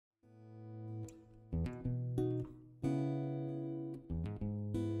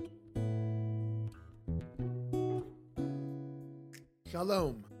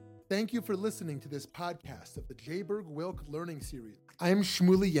Shalom. Thank you for listening to this podcast of the Jayberg Wilk Learning Series. I am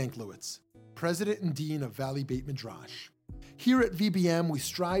Shmuley Yanklowitz, President and Dean of Valley Beit Midrash. Here at VBM, we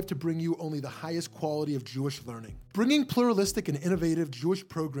strive to bring you only the highest quality of Jewish learning, bringing pluralistic and innovative Jewish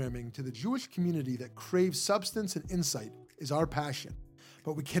programming to the Jewish community that craves substance and insight is our passion,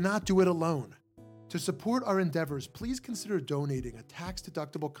 but we cannot do it alone. To support our endeavors, please consider donating a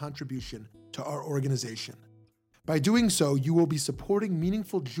tax-deductible contribution to our organization. By doing so, you will be supporting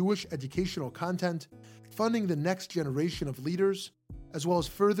meaningful Jewish educational content, funding the next generation of leaders, as well as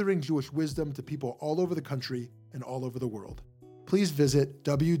furthering Jewish wisdom to people all over the country and all over the world. Please visit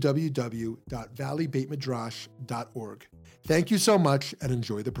www.valleybeitmidrash.org. Thank you so much and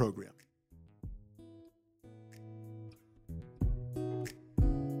enjoy the program.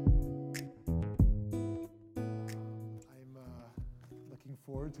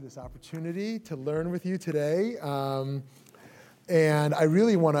 Forward to this opportunity to learn with you today. And I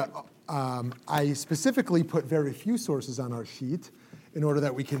really want to, I specifically put very few sources on our sheet in order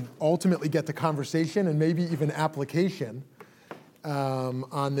that we can ultimately get the conversation and maybe even application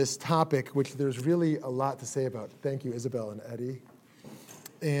on this topic, which there's really a lot to say about. Thank you, Isabel and Eddie.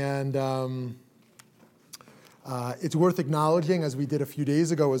 And it's worth acknowledging, as we did a few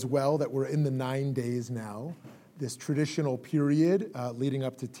days ago as well, that we're in the 9 days now, this traditional period leading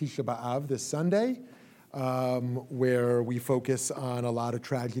up to Tisha B'Av this Sunday, where we focus on a lot of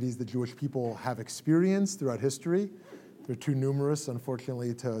tragedies the Jewish people have experienced throughout history. They're too numerous,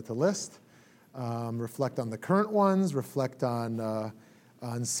 unfortunately, to list. Reflect on the current ones, reflect on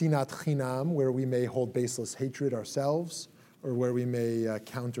Sinat Chinam, where we may hold baseless hatred ourselves, or where we may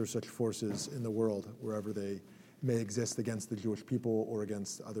counter such forces in the world, wherever they may exist against the Jewish people or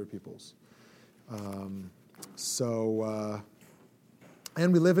against other peoples.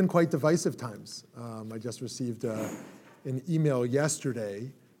 And we live in quite divisive times. I just received an email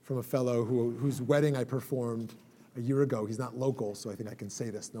yesterday from a fellow whose wedding I performed a year ago. He's not local, so I think I can say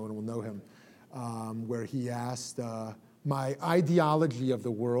this. No one will know him. Where he asked, my ideology of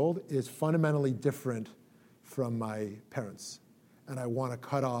the world is fundamentally different from my parents, and I want to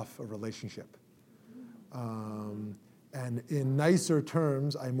cut off a relationship. And in nicer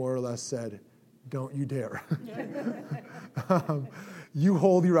terms, I more or less said, don't you dare. You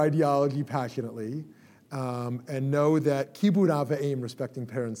hold your ideology passionately, and know that kibud av v'em, respecting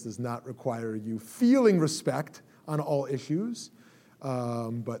parents, does not require you feeling respect on all issues,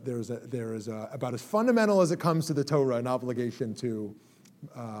 but there is about as fundamental as it comes to the Torah, an obligation to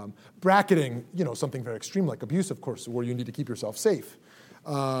bracketing, something very extreme like abuse, of course, where you need to keep yourself safe,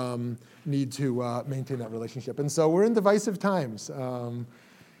 need to maintain that relationship. And so we're in divisive times.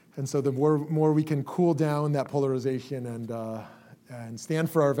 And so the more we can cool down that polarization and stand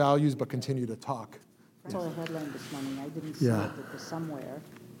for our values, but continue to talk. I saw a headline this morning. I didn't see it. It was somewhere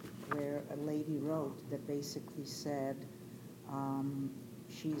where a lady wrote that basically said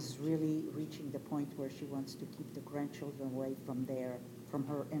she's really reaching the point where she wants to keep the grandchildren away from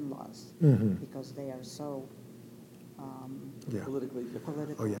her in-laws, because they are so politically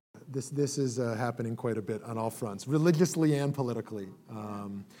different. Oh yeah. This is happening quite a bit on all fronts, religiously and politically.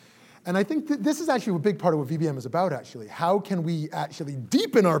 And I think this is actually a big part of what VBM is about, actually. How can we actually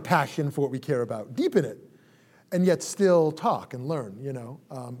deepen our passion for what we care about, deepen it, and yet still talk and learn,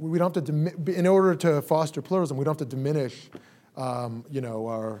 We don't have to, in order to foster pluralism, we don't have to diminish,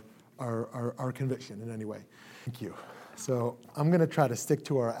 our conviction in any way. Thank you. So I'm going to try to stick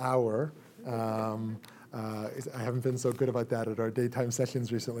to our hour. I haven't been so good about that at our daytime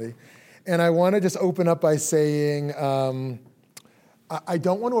sessions recently. And I want to just open up by saying I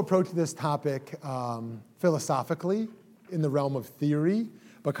don't want to approach this topic philosophically in the realm of theory,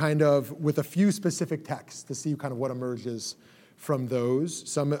 but kind of with a few specific texts to see kind of what emerges from those.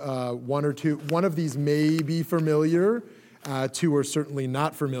 Some, one or two, one of these may be familiar, two are certainly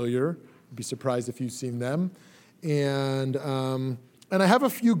not familiar. I'd be surprised if you've seen them. And I have a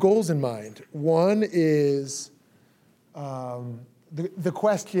few goals in mind. One is the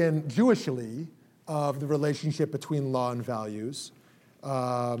question, Jewishly, of the relationship between law and values,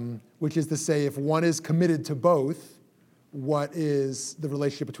 which is to say, if one is committed to both, what is the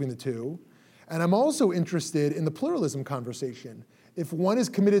relationship between the two? And I'm also interested in the pluralism conversation. If one is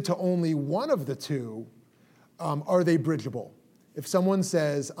committed to only one of the two, are they bridgeable? If someone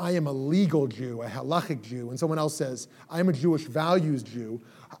says, I am a legal Jew, a halachic Jew, and someone else says, I am a Jewish values Jew,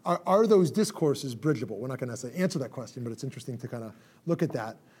 are those discourses bridgeable? We're not going to necessarily answer that question, but it's interesting to kind of look at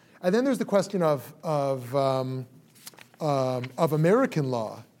that. And then there's the question of American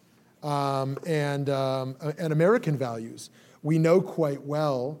law and American values. We know quite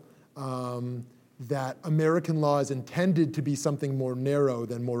well that American law is intended to be something more narrow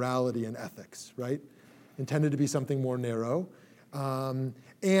than morality and ethics, right? Intended to be something more narrow. And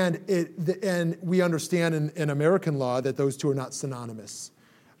we understand in American law that those two are not synonymous.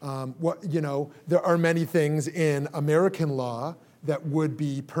 There are many things in American law that would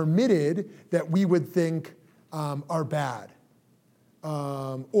be permitted that we would think are bad,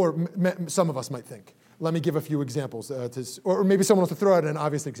 some of us might think. Let me give a few examples, or maybe someone wants to throw out an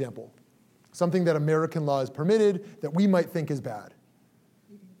obvious example. Something that American law is permitted that we might think is bad.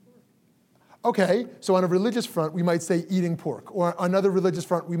 Okay, so on a religious front, we might say eating pork. Or on another religious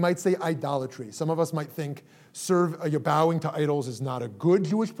front, we might say idolatry. Some of us might think bowing to idols is not a good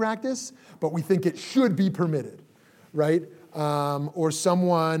Jewish practice, but we think it should be permitted, right? Or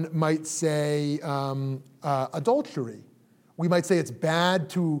someone might say adultery. We might say it's bad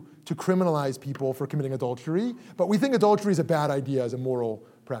to criminalize people for committing adultery, but we think adultery is a bad idea as a moral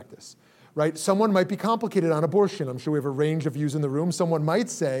practice. Right? Someone might be complicated on abortion. I'm sure we have a range of views in the room. Someone might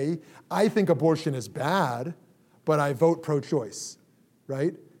say, I think abortion is bad, but I vote pro-choice,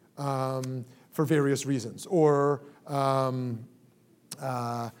 right? For various reasons. Or there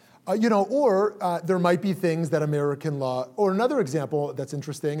might be things that American law, or another example that's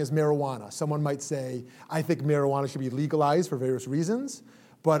interesting is marijuana. Someone might say, I think marijuana should be legalized for various reasons,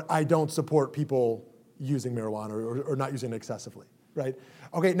 but I don't support people using marijuana or not using it excessively, right?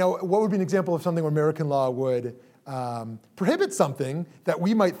 Okay, now what would be an example of something where American law would prohibit something that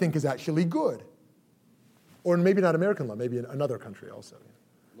we might think is actually good? Or maybe not American law, maybe in another country also.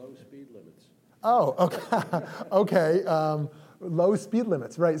 Low speed limits. Oh, okay. Okay. Low speed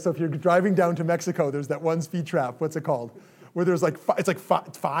limits, right? So if you're driving down to Mexico, there's that one speed trap, what's it called? Where there's it's like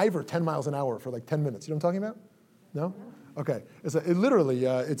 5 or 10 miles an hour for like 10 minutes. You know what I'm talking about? No? Okay.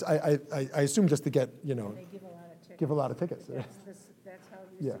 I assume just to get, They give a lot of tickets. That's how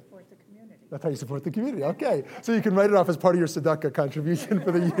you support the community. That's how you support the community. Okay. So you can write it off as part of your tzedakah contribution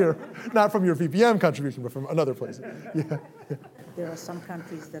for the year. Not from your VBM contribution, but from another place. Yeah. There are some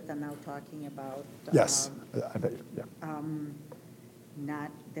countries that are now talking about yes, I bet you. Yeah.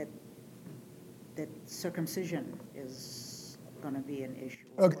 Not that circumcision is going to be an issue.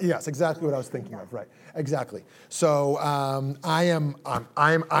 Okay, yes, exactly what I was thinking of. Right, exactly. So I am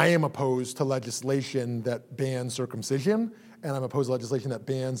opposed to legislation that bans circumcision, and I'm opposed to legislation that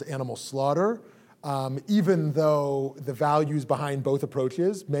bans animal slaughter, even though the values behind both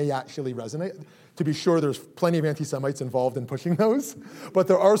approaches may actually resonate. To be sure, there's plenty of anti-Semites involved in pushing those, but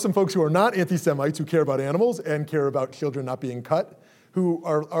there are some folks who are not anti-Semites who care about animals and care about children not being cut, who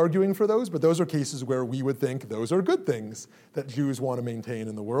are arguing for those, but those are cases where we would think those are good things that Jews want to maintain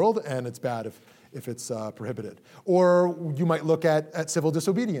in the world, and it's bad if it's prohibited. Or you might look at civil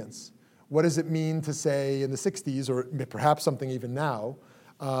disobedience. What does it mean to say in the 60s, or perhaps something even now,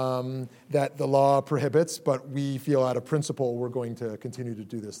 that the law prohibits, but we feel out of principle we're going to continue to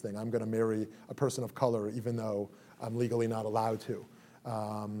do this thing. I'm going to marry a person of color even though I'm legally not allowed to,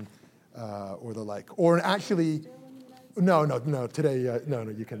 or the like. Or actually, no, today, no,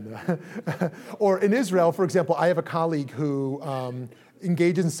 you can. Or in Israel, for example, I have a colleague who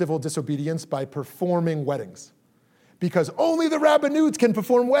engages in civil disobedience by performing weddings. Because only the rabbinutes can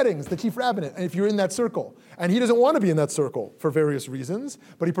perform weddings, the chief rabbinate, and if you're in that circle. And he doesn't want to be in that circle for various reasons,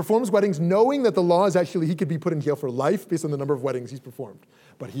 but he performs weddings knowing that the law is actually, he could be put in jail for life based on the number of weddings he's performed.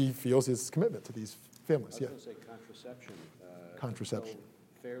 But he feels his commitment to these families. I was going to say contraception. Contraception.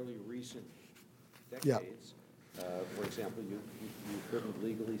 Fairly recent decades. Yeah. For example, you couldn't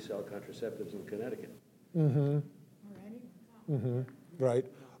legally sell contraceptives in Connecticut. Mm-hmm. Mm-hmm. Right.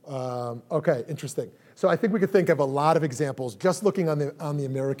 Okay, interesting. So I think we could think of a lot of examples just looking on the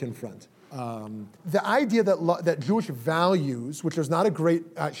American front. The idea that Jewish values, which there's not a great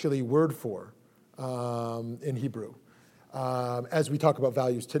actually word for in Hebrew, as we talk about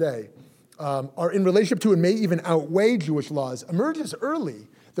values today, are in relationship to and may even outweigh Jewish laws, emerges early.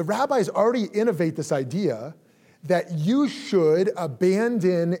 The rabbis already innovate this idea that you should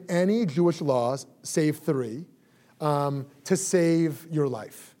abandon any Jewish laws, save 3, to save your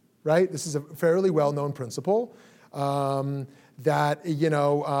life. Right? This is a fairly well-known principle that,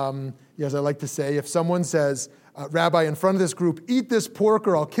 as I like to say, if someone says, Rabbi, in front of this group, eat this pork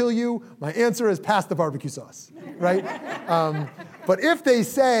or I'll kill you, my answer is pass the barbecue sauce, right? But if they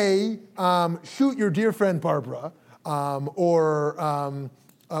say, shoot your dear friend Barbara, or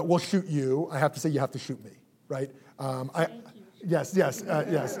we'll shoot you, I have to say you have to shoot me, right? Yes.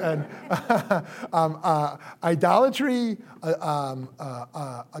 And idolatry,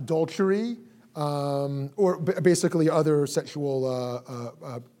 adultery, or basically other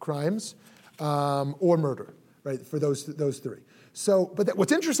sexual crimes, or murder, right? For those 3. So, but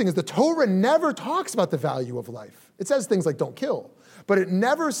what's interesting is the Torah never talks about the value of life. It says things like don't kill, but it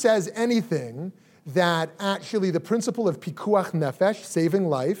never says anything that actually the principle of pikuach nefesh, saving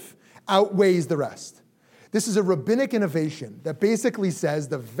life, outweighs the rest. This is a rabbinic innovation that basically says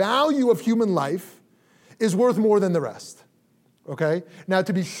the value of human life is worth more than the rest. Okay? Now,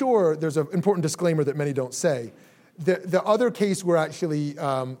 to be sure, there's an important disclaimer that many don't say. The other case where actually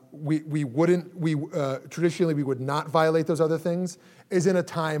traditionally we would not violate those other things is in a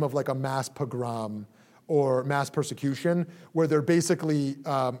time of like a mass pogrom or mass persecution, where they're basically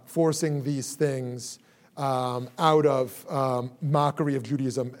forcing these things out of mockery of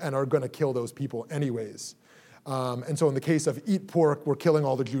Judaism and are going to kill those people anyways. And so in the case of eat pork, we're killing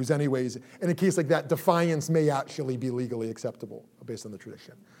all the Jews anyways. In a case like that, defiance may actually be legally acceptable based on the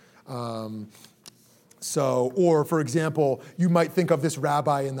tradition. Or for example, you might think of this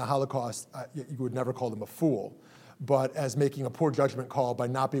rabbi in the Holocaust, you would never call him a fool, but as making a poor judgment call by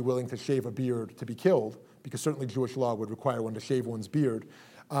not being willing to shave a beard to be killed, because certainly Jewish law would require one to shave one's beard.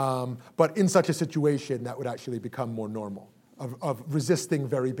 But in such a situation, that would actually become more normal, of resisting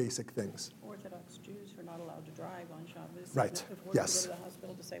very basic things. Orthodox Jews are not allowed to drive on Shabbos. Right, yes. To go to the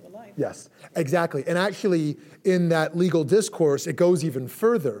hospital to save a life. Yes, exactly. And actually, in that legal discourse, it goes even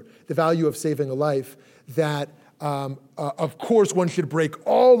further, the value of saving a life, that of course one should break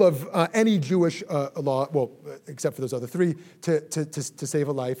all of any Jewish law, well, except for those other three, to save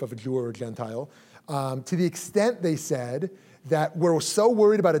a life of a Jew or a Gentile. To the extent they said that we're so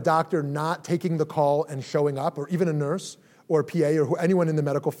worried about a doctor not taking the call and showing up, or even a nurse or a PA or anyone in the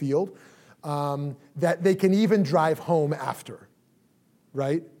medical field, that they can even drive home after,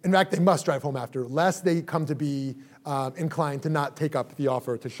 right? In fact, they must drive home after, lest they come to be inclined to not take up the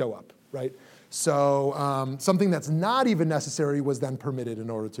offer to show up, right? So something that's not even necessary was then permitted in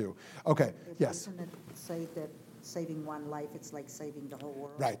order to. Okay, yes? Doesn't it say that saving one life, it's like saving the whole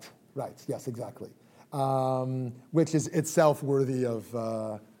world? Right, yes, exactly. Which is itself worthy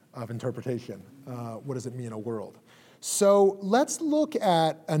of interpretation. What does it mean, a world? So let's look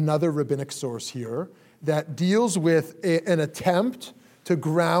at another rabbinic source here that deals with an attempt to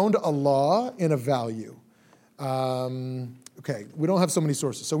ground a law in a value. Okay, we don't have so many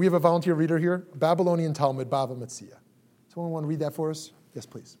sources. So we have a volunteer reader here, Babylonian Talmud, Bava Metzia. Someone want to read that for us? Yes,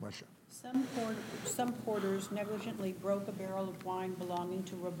 please, Marsha. Some porters negligently broke a barrel of wine belonging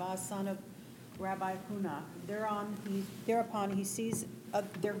to Rabbah, son of Rabbi Huna. Thereupon he seized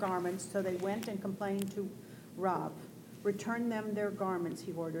their garments, so they went and complained to Rab. Return them their garments,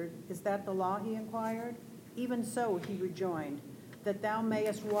 he ordered. Is that the law, he inquired? Even so, he rejoined, that thou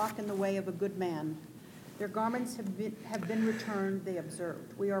mayest walk in the way of a good man. Their garments have been returned, they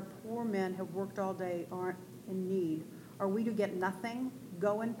observed. We are poor men, have worked all day, aren't in need. Are we to get nothing?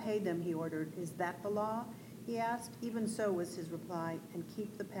 Go and pay them, he ordered. Is that the law? He asked. Even so was his reply, and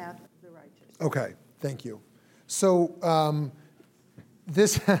keep the path of the righteous. Okay, thank you. So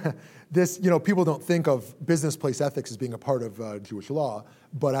this, people don't think of business place ethics as being a part of Jewish law,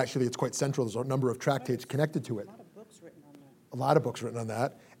 but actually it's quite central. There's a number of tractates connected to it. A lot of books written on that. A lot of books written on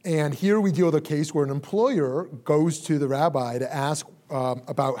that. And here we deal with a case where an employer goes to the rabbi to ask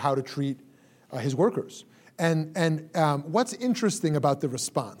about how to treat his workers. And what's interesting about the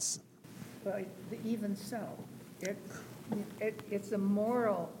response? But even so, it's a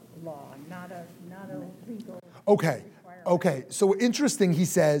moral law, not a legal. Okay. So interesting, he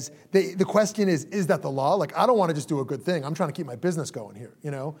says, the question is that the law? Like, I don't want to just do a good thing. I'm trying to keep my business going here,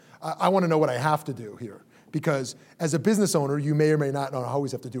 I want to know what I have to do here. Because as a business owner, you may or may not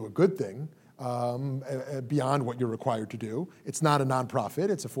always have to do a good thing beyond what you're required to do. It's not a nonprofit,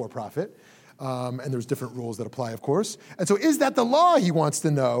 it's a for-profit. And there's different rules that apply, of course. And so is that the law, he wants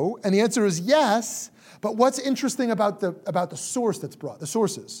to know? And the answer is yes. But what's interesting about the source that's brought, the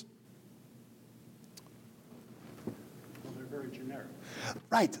sources? Well, they're very generic.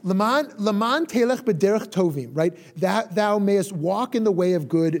 Right. Laman telech b'derech tovim, right? That thou mayest walk in the way of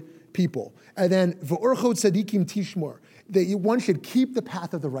good people. And then v'orchot tzadikim tishmor, that one should keep the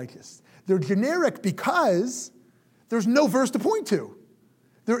path of the righteous. They're generic because there's no verse to point to.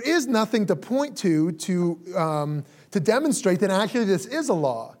 There is nothing to point to demonstrate that actually this is a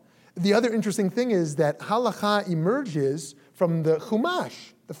law. The other interesting thing is that halacha emerges from the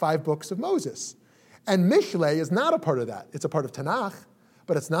Chumash, the 5 books of Moses. And Mishlei is not a part of that. It's a part of Tanakh,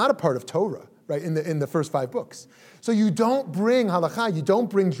 but it's not a part of Torah, right, in the first 5 books. So you don't bring halacha, you don't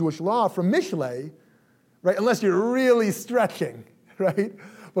bring Jewish law from Mishlei, right, unless you're really stretching, right?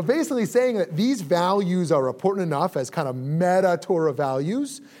 But basically saying that these values are important enough as kind of meta-Torah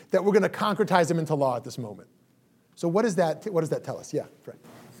values that we're going to concretize them into law at this moment. So what does that tell us? Yeah, Fred.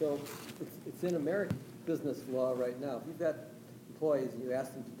 So it's in American business law right now. If employees, and you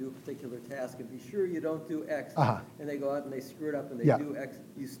ask them to do a particular task, and be sure you don't do X, and they go out and they screw it up and they do X,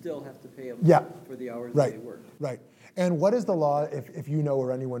 you still have to pay them for the hours that they worked. Right. And what is the law, if you know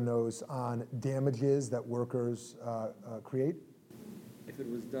or anyone knows, on damages that workers create? If it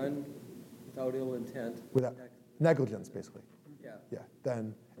was done without ill intent. Without negligence, basically. Yeah.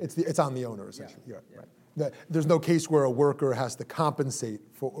 Then it's on the owner, essentially. Yeah. Right. There's no case where a worker has to compensate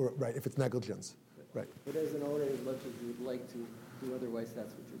for, right, if it's negligence. Right. But as an owner, as much as you would like to do otherwise,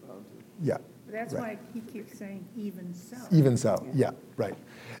 that's what you're bound to. Yeah. But that's why he keeps saying even so. Even so, yeah, right.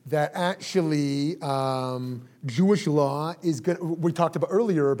 That actually Jewish law is good. We talked about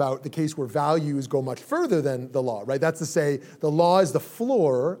earlier about the case where values go much further than the law, right? That's to say the law is the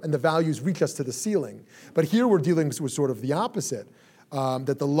floor and the values reach us to the ceiling. But here we're dealing with sort of the opposite,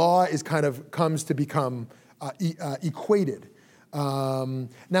 that the law is kind of comes to become equated.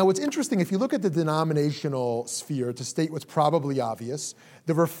 Now, what's interesting, if you look at the denominational sphere, to state what's probably obvious,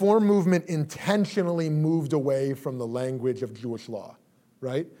 the Reform movement intentionally moved away from the language of Jewish law,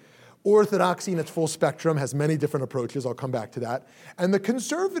 right? Orthodoxy in its full spectrum has many different approaches. I'll come back to that. And the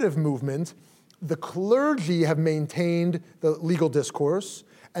conservative movement, the clergy have maintained the legal discourse,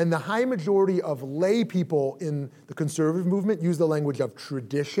 and the high majority of lay people in the conservative movement use the language of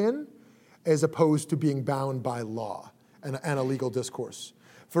tradition as opposed to being bound by law and a legal discourse.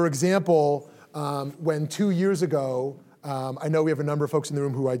 For example, when 2 years ago, I know we have a number of folks in the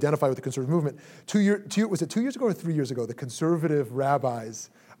room who identify with the conservative movement. Was it 2 years ago or 3 years ago? The conservative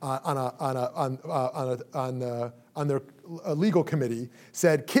rabbis on their legal committee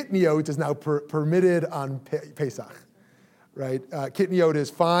said kitniot is now permitted on Pesach. Right? Kitniot is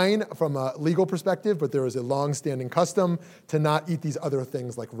fine from a legal perspective, but there is a long-standing custom to not eat these other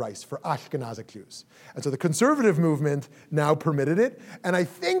things like rice for Ashkenazic Jews. And so the conservative movement now permitted it, and I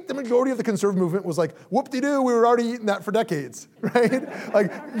think the majority of the conservative movement was like, whoop-de-doo, we were already eating that for decades, right? Like,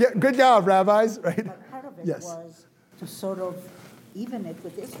 yeah, good job, rabbis, right? But part of it was to sort of even it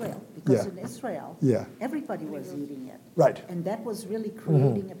with Israel, because in Israel, everybody was eating it. Right. And that was really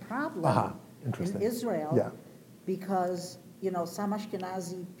creating a problem in Israel. Yeah. Because, some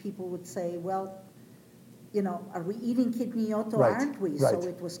Ashkenazi people would say, well, are we eating kitniot or aren't we? Right. So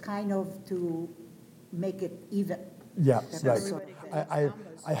it was kind of to make it even. Yeah, That right.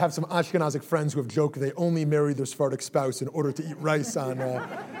 I have some Ashkenazic friends who have joked they only married their Sephardic spouse in order to eat rice on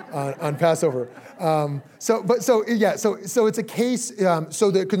Passover. So it's a case.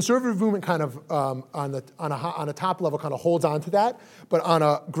 So the conservative movement kind of on a top level kind of holds on to that, but on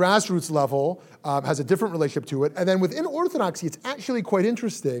a grassroots level has a different relationship to it. And then within Orthodoxy, it's actually quite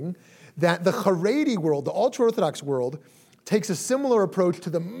interesting that the Haredi world, the ultra-Orthodox world, takes a similar approach to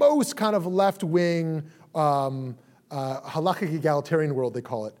the most kind of left-wing halakhic egalitarian world, they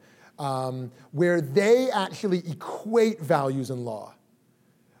call it, where they actually equate values and law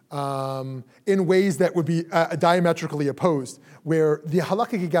in ways that would be diametrically opposed, where the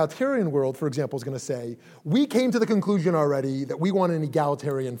halakhic egalitarian world, for example, is going to say, we came to the conclusion already that we want an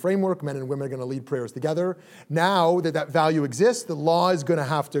egalitarian framework, men and women are going to lead prayers together. Now that value exists, the law is going to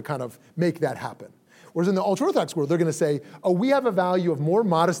have to kind of make that happen. Whereas in the ultra-Orthodox world, they're going to say, oh, we have a value of more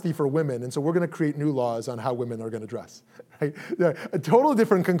modesty for women, and so we're going to create new laws on how women are going to dress. Right? Totally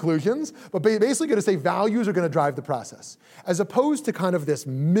different conclusions, but basically going to say values are going to drive the process. As opposed to kind of this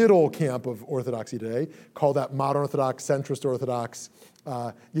middle camp of Orthodoxy today, call that modern Orthodox, centrist Orthodox,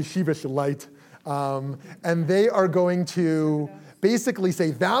 yeshivish light, and they are going to basically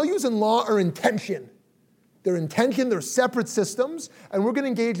say values and law are in tension. They're in tension, they're separate systems, and we're going to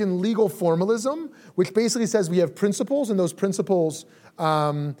engage in legal formalism, which basically says we have principles, and those principles,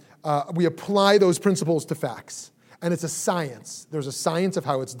 we apply those principles to facts. And it's a science. There's a science of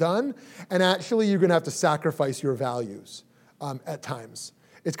how it's done, and actually you're going to have to sacrifice your values at times.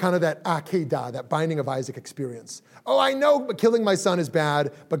 It's kind of that akedah, that Binding of Isaac experience. Oh, I know killing my son is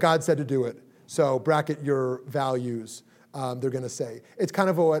bad, but God said to do it. So bracket your values. They're going to say. It's kind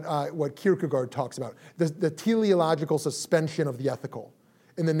of what Kierkegaard talks about, the teleological suspension of the ethical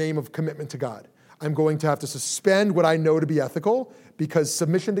in the name of commitment to God. I'm going to have to suspend what I know to be ethical because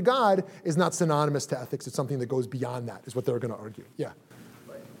submission to God is not synonymous to ethics. It's something that goes beyond that, is what they're going to argue. Yeah.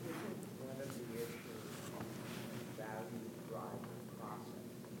 But isn't one of the issues value drive process?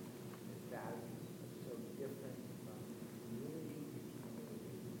 Is values so different from community to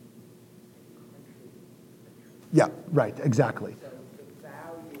community and country to country? Yeah, right, exactly. So the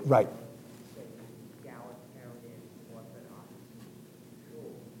value Right. of, say, egalitarian Orthodox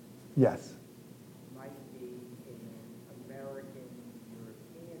school Yes. might be an American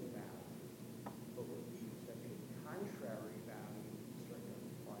European value, but would be such a contrary value in certain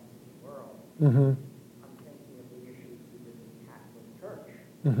parts of the world. Mm-hmm. I'm thinking of the issues within the Catholic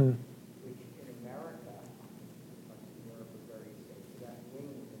which in America, much in Europe are very safe. That wing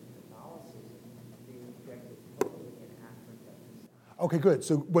within Catholicism being rejected totally in Africa. Okay, good.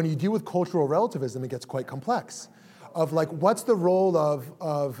 So when you deal with cultural relativism, it gets quite complex. Of like, what's the role of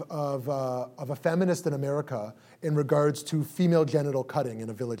a feminist in America in regards to female genital cutting in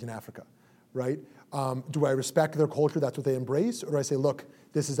a village in Africa, right? Do I respect their culture, that's what they embrace? Or do I say, look,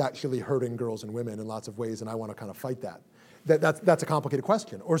 this is actually hurting girls and women in lots of ways, and I want to kind of fight that? That's a complicated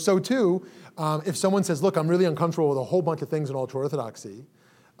question. Or so too, if someone says, look, I'm really uncomfortable with a whole bunch of things in ultra-Orthodoxy,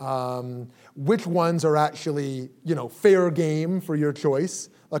 which ones are actually, fair game for your choice?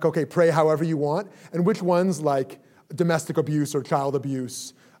 Like, okay, pray however you want. And which ones, like domestic abuse or child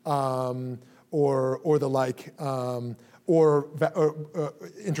abuse, or the like, or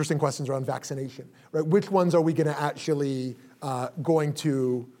interesting questions around vaccination, right? Which ones are we going to actually protest,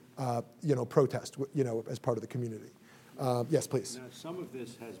 as part of the community? Yes, please. Now, some of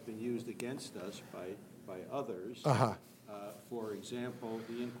this has been used against us by others. For example,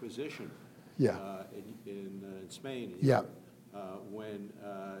 the Inquisition in Spain. When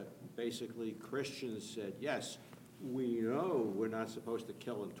basically Christians said, yes, we know we're not supposed to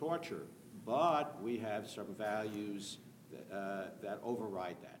kill and torture, but we have some values that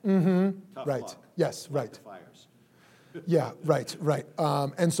override that. Mm-hmm. Tough right. luck. Yes. Like right. The fires. Yeah. Right. Right.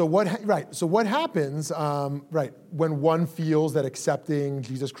 And so what? Right. So what happens? Right. When one feels that accepting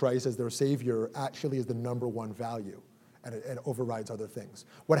Jesus Christ as their Savior actually is the number one value, and it overrides other things.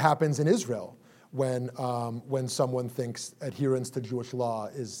 What happens in Israel when someone thinks adherence to Jewish law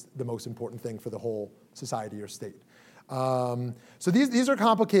is the most important thing for the whole society or state? So these are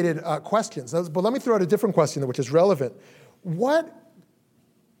complicated questions. But let me throw out a different question, which is relevant. What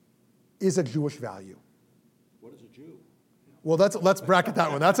is a Jewish value? What is a Jew? Well, let's bracket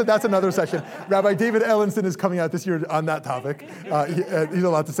that one. That's another session. Rabbi David Ellenson is coming out this year on that topic. He's a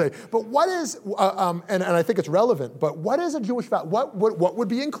lot to say. But what is, and I think it's relevant, but what is a Jewish value? What would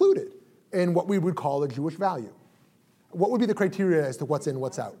be included in what we would call a Jewish value? What would be the criteria as to what's in,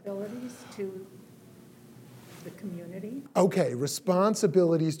 what's out? Responsibilities to the community. Okay,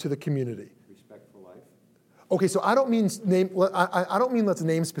 responsibilities to the community. Respect for life. Okay, so I don't mean let's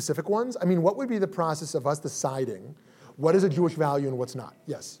name specific ones. I mean, what would be the process of us deciding what is a Jewish value and what's not?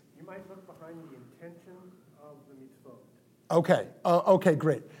 Yes? You might look behind the intention of the mitzvot. Okay, okay,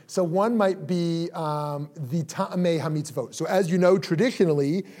 great. So one might be the ta'amei hamitzvot. So as you know,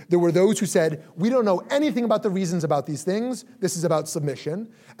 traditionally, there were those who said, we don't know anything about the reasons about these things. This is about submission.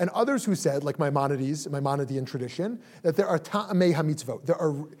 And others who said, like Maimonidean tradition, that there are ta'amei hamitzvot.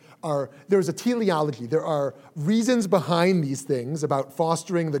 There's a teleology. There are reasons behind these things about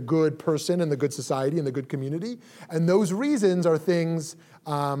fostering the good person and the good society and the good community. And those reasons are things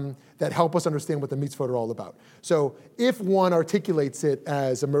that help us understand what the mitzvot are all about. So if one articulates it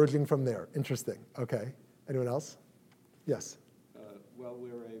as emerging from there, interesting. Okay. Anyone else? Yes. Well,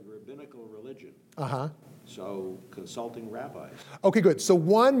 we're a rabbinical religion. Uh-huh. So consulting rabbis. Okay, good. So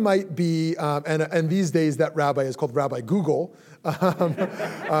one might be, and these days that rabbi is called Rabbi Google.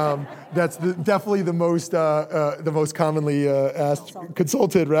 That's definitely the most commonly asked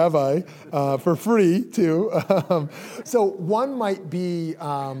consulted rabbi for free too. So one might be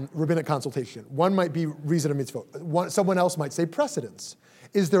rabbinic consultation. One might be reason of mitzvot. Someone else might say precedence.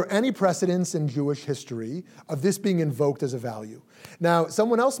 Is there any precedence in Jewish history of this being invoked as a value? Now,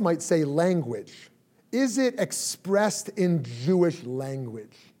 someone else might say language. Is it expressed in Jewish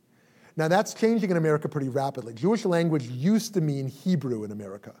language? Now that's changing in America pretty rapidly. Jewish language used to mean Hebrew in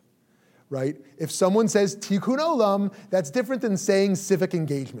America, right? If someone says tikkun olam, that's different than saying civic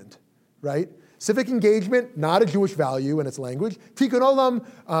engagement, right? Civic engagement, not a Jewish value in its language. Tikkun olam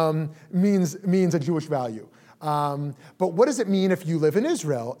means a Jewish value. But what does it mean if you live in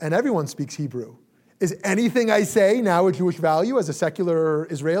Israel and everyone speaks Hebrew? Is anything I say now a Jewish value as a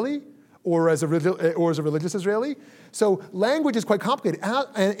secular Israeli? Or as a religious Israeli? So language is quite complicated.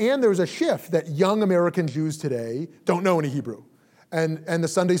 And there's a shift that young American Jews today don't know any Hebrew. And the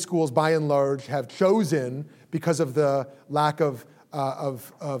Sunday schools, by and large, have chosen, because of the lack of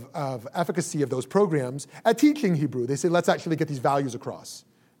efficacy of those programs, at teaching Hebrew. They say, let's actually get these values across,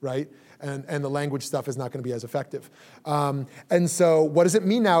 right? And the language stuff is not going to be as effective. And so what does it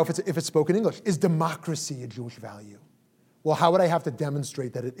mean now if it's spoken English? Is democracy a Jewish value? Well, how would I have to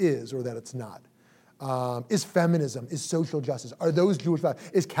demonstrate that it is or that it's not? Is feminism, is social justice, are those Jewish values?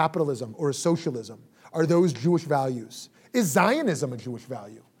 Is capitalism or is socialism, are those Jewish values? Is Zionism a Jewish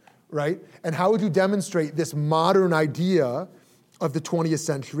value, right? And how would you demonstrate this modern idea of the 20th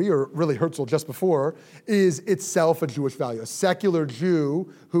century, or really Herzl just before, is itself a Jewish value. A secular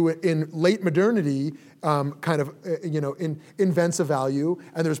Jew who in late modernity invents a value,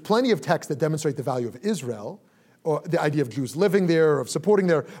 and there's plenty of texts that demonstrate the value of Israel, or the idea of Jews living there, or of supporting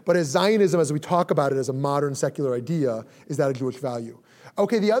there, but as Zionism, as we talk about it as a modern secular idea, is that a Jewish value?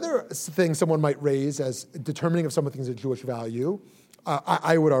 Okay, the other thing someone might raise as determining if something is a Jewish value,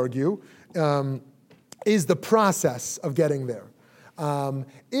 I would argue, is the process of getting there.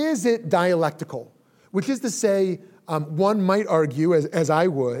 Is it dialectical? Which is to say, one might argue, as I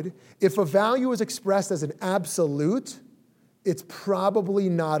would, if a value is expressed as an absolute, it's probably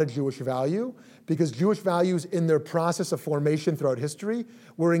not a Jewish value, because Jewish values in their process of formation throughout history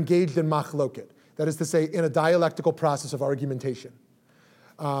were engaged in machloket. That is to say, in a dialectical process of argumentation.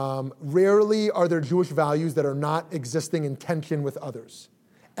 Rarely are there Jewish values that are not existing in tension with others.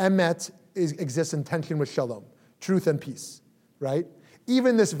 Emet exists in tension with shalom, truth and peace, right?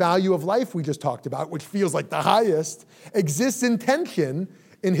 Even this value of life we just talked about, which feels like the highest, exists in tension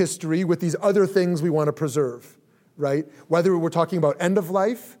in history with these other things we want to preserve, right? Whether we're talking about end of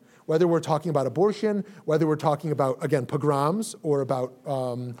life, whether we're talking about abortion, whether we're talking about, again, pogroms, or about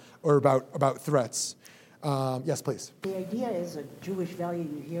threats. Yes, please. The idea is a Jewish value.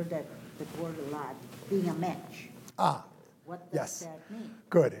 You hear that word a lot, being a mensch. What does that mean?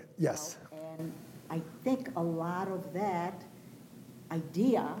 Good, yes. And I think a lot of that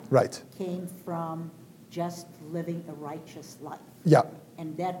idea came from just living a righteous life. Yeah.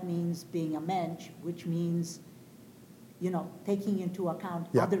 And that means being a mensch, which means, taking into account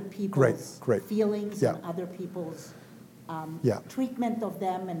other people's feelings and other people's treatment of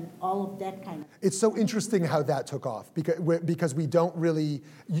them and all of that kind of thing. It's so interesting how that took off, because we don't really,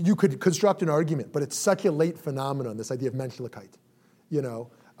 you could construct an argument, but it's such a late phenomenon, this idea of menschlichkeit.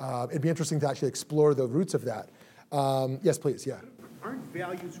 It'd be interesting to actually explore the roots of that. Yes, please, yeah. Aren't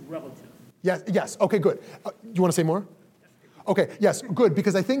values relative? Yes, okay, good. You want to say more? Okay, yes, good,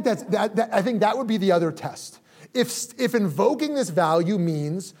 because I think I think that would be the other test. If invoking this value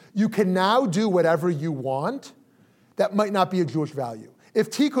means you can now do whatever you want, that might not be a Jewish value. If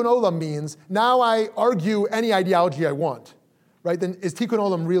tikkun olam means now I argue any ideology I want, right? Then is tikkun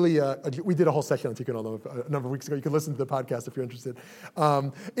olam really we did a whole session on tikkun olam a number of weeks ago. You can listen to the podcast if you're interested.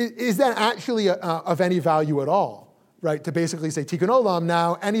 Is that actually of any value at all, right? To basically say tikkun olam,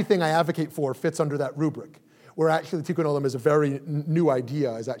 now anything I advocate for fits under that rubric, where actually tikkun olam is a very new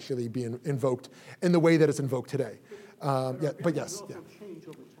idea, is actually being invoked in the way that it's invoked today. But yes. Yeah.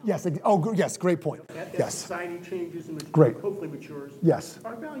 Yes. Yes. Great point. As society changes and hopefully matures. Yes.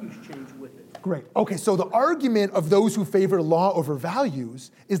 Our values change with it. Great. Okay. So the argument of those who favor law over values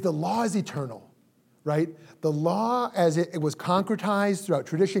is the law is eternal, right? The law, as it was concretized throughout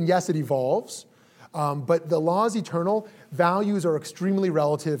tradition, yes, it evolves, but the law is eternal. Values are extremely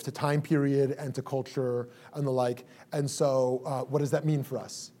relative to time period and to culture and the like. And so, what does that mean for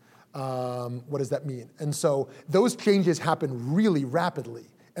us? What does that mean? And so those changes happen really rapidly,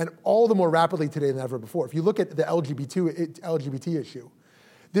 and all the more rapidly today than ever before. If you look at the LGBT issue,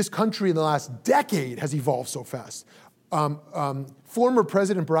 this country in the last decade has evolved so fast. Former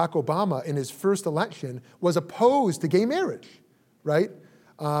President Barack Obama, in his first election, was opposed to gay marriage, right?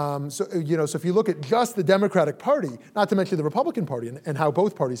 So if you look at just the Democratic Party, not to mention the Republican Party, and how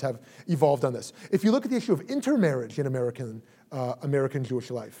both parties have evolved on this. If you look at the issue of intermarriage in American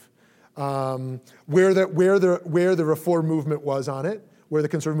Jewish life, where the Reform movement was on it, where the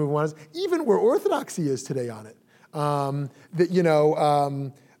conservative movement was, even where Orthodoxy is today on it,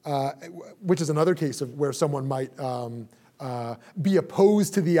 which is another case of where someone might be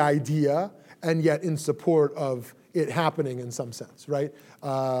opposed to the idea and yet in support of it happening in some sense, right?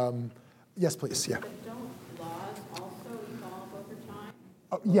 Yes, please. Yeah. But don't laws also evolve over time?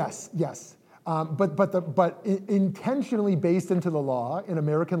 Yes. But intentionally based into the law, in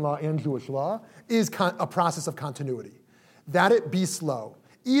American law and Jewish law, is a process of continuity. That it be slow.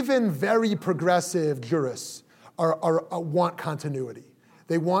 Even very progressive jurists want continuity.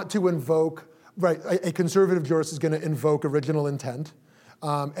 They want to invoke, right, a conservative jurist is going to invoke original intent,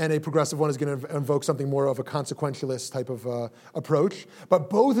 and a progressive one is going to invoke something more of a consequentialist type of approach. But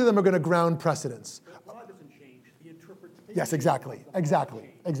both of them are going to ground precedents. The law doesn't change. The interpretation. Yes, exactly.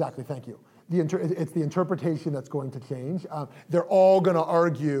 Thank you. It's the interpretation that's going to change. They're all going to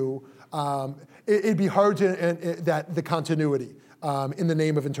argue. It'd be hard that the continuity in the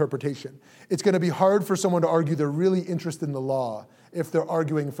name of interpretation. It's going to be hard for someone to argue they're really interested in the law if they're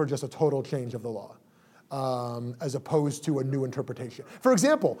arguing for just a total change of the law, as opposed to a new interpretation. For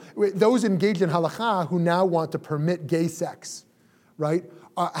example, those engaged in halakha who now want to permit gay sex, right,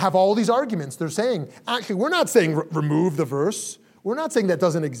 have all these arguments. They're saying, actually, we're not saying remove the verse We're not saying that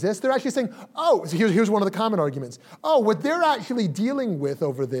doesn't exist. They're actually saying, oh, so here's one of the common arguments. Oh, what they're actually dealing with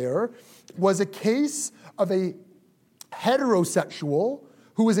over there was a case of a heterosexual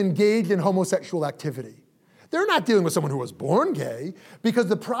who was engaged in homosexual activity. They're not dealing with someone who was born gay, because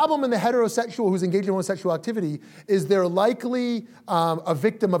the problem in the heterosexual who's engaged in homosexual activity is they're likely a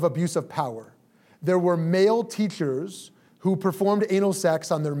victim of abuse of power. There were male teachers who performed anal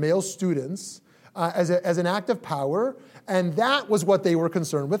sex on their male students as an act of power, and that was what they were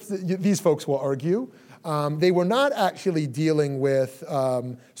concerned with. These folks will argue. They were not actually dealing with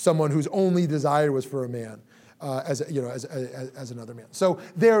someone whose only desire was for a man. As another man. So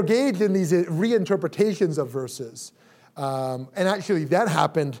they're engaged in these reinterpretations of verses. And actually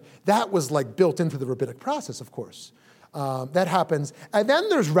that was like built into the rabbinic process, of course. That happens. And then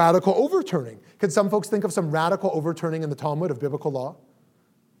there's radical overturning. Can some folks think of some radical overturning in the Talmud of biblical law?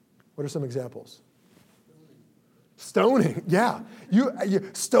 What are some examples? Stoning, yeah.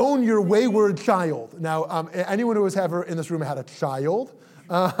 You stone your wayward child. Now, anyone who has ever in this room had a child,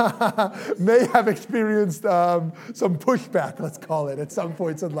 may have experienced some pushback, let's call it, at some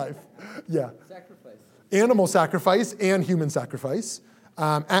points in life. Yeah. Sacrifice. Animal sacrifice and human sacrifice.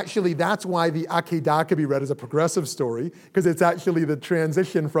 Actually, that's why the Akedah could be read as a progressive story, because it's actually the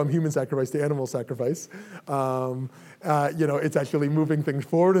transition from human sacrifice to animal sacrifice. It's actually moving things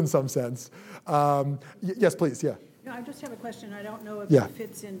forward in some sense. Yes, please, yeah. No, I just have a question. I don't know if it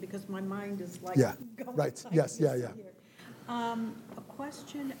fits in, because my mind is like going right. like Yes, this yeah. here. A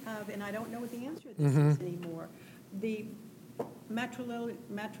question of, and I don't know what the answer to this is anymore, the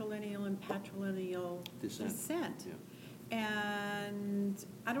matrilineal and patrilineal descent. Yeah. And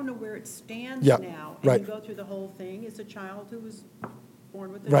I don't know where it stands now. And you go through the whole thing. It's a child who was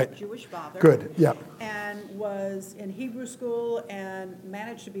born with a Jewish father. Good, yeah. And was in Hebrew school and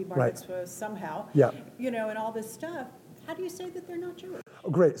managed to be bar mitzvah somehow. Yeah. And all this stuff. How do you say that they're not Jewish? Oh,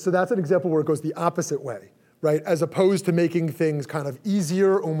 great. So that's an example where it goes the opposite way. Right, as opposed to making things kind of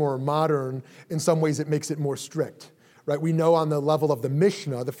easier or more modern, in some ways it makes it more strict. Right, we know on the level of the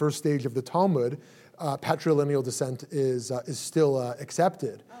Mishnah, the first stage of the Talmud, patrilineal descent is still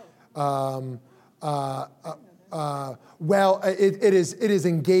accepted. Well, it is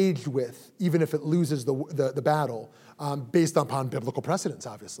engaged with, even if it loses the battle, based upon biblical precedents,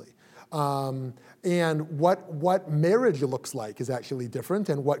 obviously. And what marriage looks like is actually different,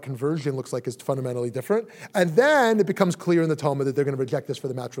 and what conversion looks like is fundamentally different. And then it becomes clear in the Talmud that they're going to reject this for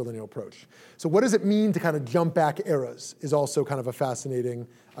the matrilineal approach. So what does it mean to kind of jump back eras is also kind of a fascinating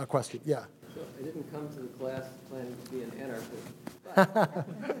question. Yeah? So I didn't come to the class planning to be an anarchist,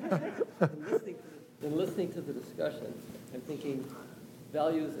 but in listening to the discussion, I'm thinking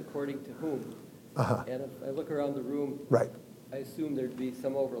values according to whom? Uh-huh. And if I look around the room, I assume there'd be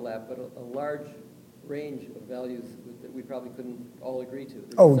some overlap, but a large range of values that we probably couldn't all agree to.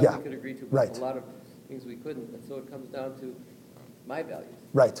 There's we could agree to, but a lot of things we couldn't. And so it comes down to my values.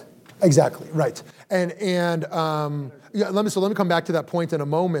 Right. Exactly. Right. And let me come back to that point in a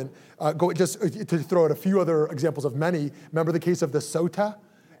moment. Just to throw out a few other examples of many. Remember the case of the sota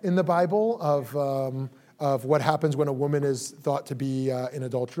in the Bible of what happens when a woman is thought to be an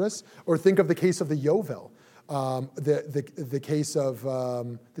adulteress, or think of the case of the Yovel. The case of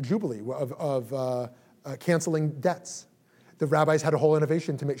the Jubilee, of canceling debts. The rabbis had a whole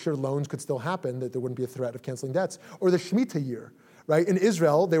innovation to make sure loans could still happen, that there wouldn't be a threat of canceling debts. Or the Shemitah year, right? In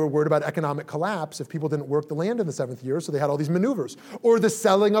Israel, they were worried about economic collapse if people didn't work the land in the 7th year, so they had all these maneuvers. Or the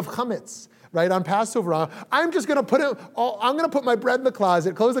selling of chametz, right, on Passover. I'm just going to I'm going to put my bread in the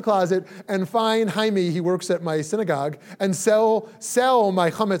closet, close the closet, and find Jaime, he works at my synagogue, and sell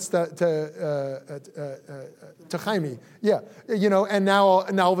my chametz to Jaime. Yeah, and now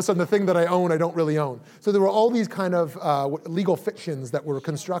all of a sudden the thing that I own, I don't really own. So there were all these kind of legal fictions that were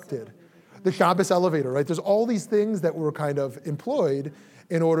constructed. The Shabbos elevator, right? There's all these things that were kind of employed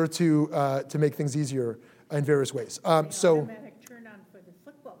in order to make things easier in various ways. Automatic turn on for the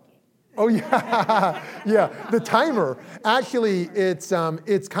football game. Oh yeah, yeah. The timer. Actually, it's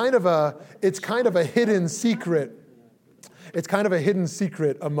kind of a hidden secret. It's kind of a hidden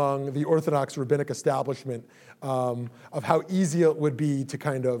secret among the Orthodox rabbinic establishment of how easy it would be to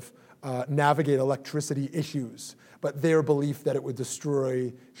kind of navigate electricity issues, but their belief that it would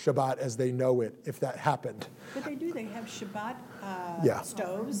destroy Shabbat as they know it if that happened. But they do. They have Shabbat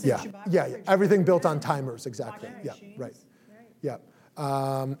stoves. Yeah, and Shabbat yeah. Everything built on timers, exactly. Yeah, right. Yeah.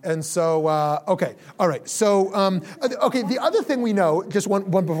 And so, okay, all right. So, okay, the other thing we know, just one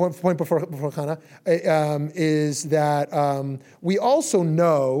point before Hannah, is that we also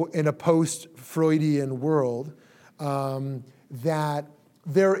know in a post-Freudian world that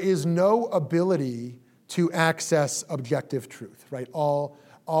there is no ability to access objective truth, right?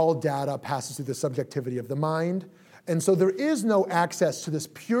 All data passes through the subjectivity of the mind. And so there is no access to this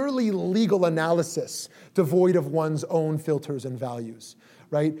purely legal analysis devoid of one's own filters and values,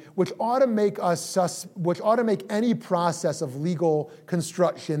 right? Which ought to make any process of legal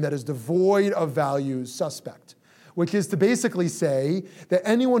construction that is devoid of values suspect. Which is to basically say that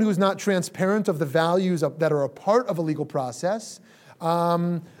anyone who's not transparent of the values that are a part of a legal process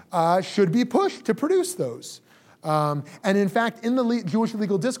should be pushed to produce those. And in fact, in the Jewish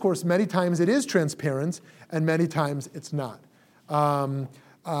legal discourse, many times it is transparent, and many times it's not.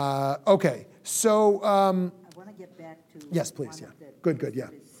 Okay, so... I want to get back to... Yes, please, yeah. Good, yeah.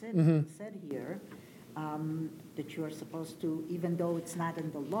 Said here that you're supposed to, even though it's not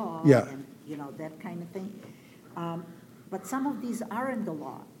in the law, and that kind of thing, but some of these are in the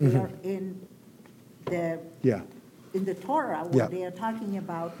law. They are in the Torah, where they are talking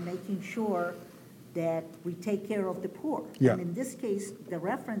about making sure that we take care of the poor. Yeah. And in this case, the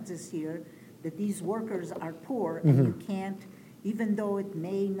reference is here that these workers are poor, and you can't, even though it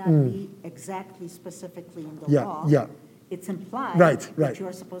may not be exactly specifically in the law, it's implied that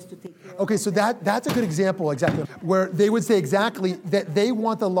you're supposed to take care of them. Okay, so that's a good example, exactly, where they would say exactly that they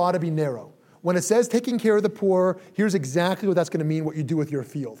want the law to be narrow. When it says taking care of the poor, here's exactly what that's going to mean, what you do with your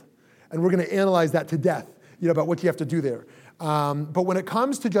field. And we're going to analyze that to death, about what you have to do there. But when it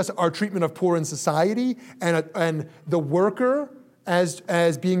comes to just our treatment of poor in society and the worker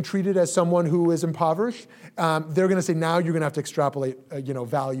as being treated as someone who is impoverished, they're going to say now you're going to have to extrapolate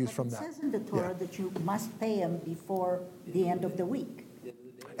values from that. It says in the Torah that you must pay them before the end of the week.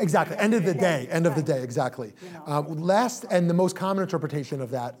 Exactly, end of the day, exactly. Lest, and the most common interpretation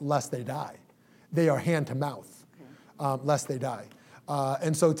of that, lest they die. They are hand to mouth, lest they die.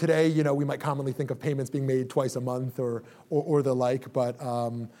 And so today, we might commonly think of payments being made twice a month or the like, but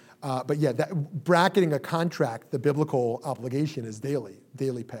yeah, that bracketing a contract, the biblical obligation is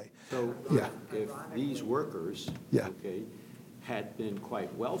daily pay. So if these workers, had been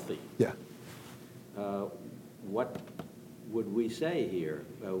quite wealthy, what would we say here?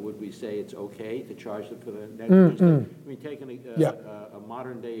 Would we say it's okay to charge them for the negligence? I mean, taking a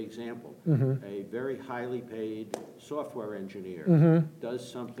modern-day example, a very highly paid software engineer does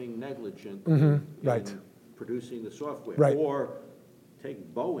something negligent in producing the software. Or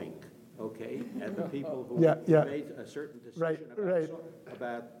take Boeing, and the people who made a certain decision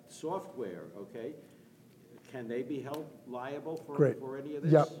about software, Can they be held liable for any of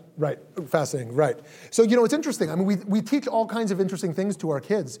this? Yeah, right. Fascinating, right. So, it's interesting. I mean, we teach all kinds of interesting things to our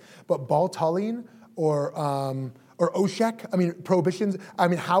kids, but Baal Talin or OSHEC, I mean, prohibitions, I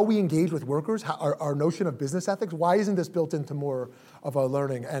mean, how we engage with workers, our notion of business ethics, why isn't this built into more of our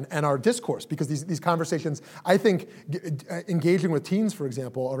learning and our discourse? Because these conversations, I think, engaging with teens, for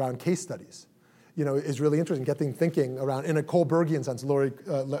example, around case studies, is really interesting. Get them thinking around, in a Kohlbergian sense,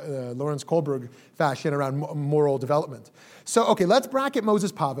 Lawrence Kohlberg fashion, around moral development. So, okay, let's bracket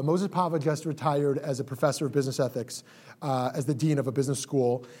Moses Pava. Moses Pava just retired as a professor of business ethics, as the dean of a business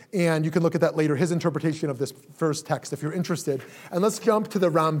school. And you can look at that later, his interpretation of this first text, if you're interested. And let's jump to the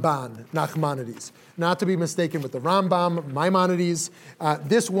Ramban, Nachmanides. Not to be mistaken with the Rambam, Maimonides.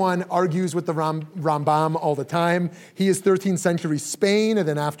 This one argues with the Rambam all the time. He is 13th century Spain, and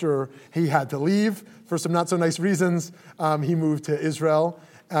then after he had to leave, for some not so nice reasons, he moved to Israel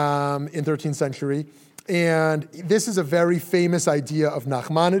in 13th century. And this is a very famous idea of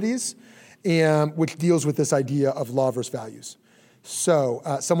Nachmanides, which deals with this idea of law versus values. So,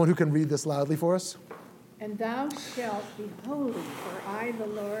 someone who can read this loudly for us? And thou shalt be holy, for I, the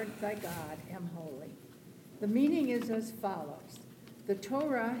Lord thy God, am holy. The meaning is as follows. The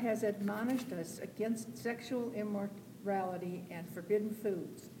Torah has admonished us against sexual immorality and forbidden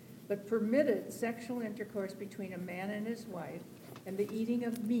foods, but permitted sexual intercourse between a man and his wife, and the eating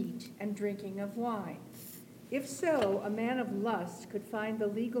of meat and drinking of wine. If so, a man of lust could find the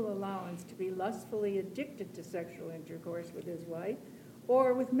legal allowance to be lustfully addicted to sexual intercourse with his wife,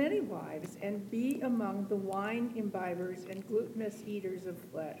 or with many wives, and be among the wine imbibers and glutinous eaters of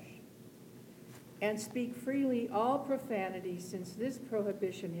flesh, and speak freely all profanity, since this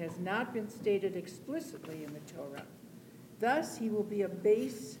prohibition has not been stated explicitly in the Torah. Thus he will be a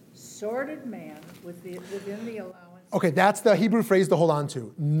base, sordid man within the allowance. Okay, that's the Hebrew phrase to hold on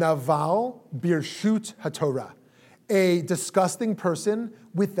to. Naval birshut haTorah. A disgusting person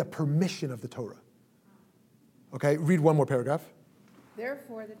with the permission of the Torah. Okay, read one more paragraph.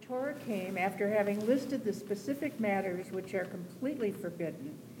 Therefore, the Torah came after having listed the specific matters which are completely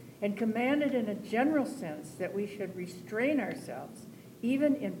forbidden, and commanded in a general sense that we should restrain ourselves,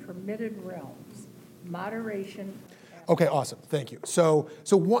 even in permitted realms. Moderation. Okay, awesome. Thank you. So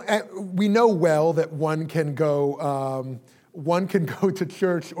we know well that one can go to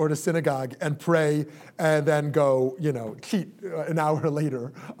church or to synagogue and pray and then go, cheat an hour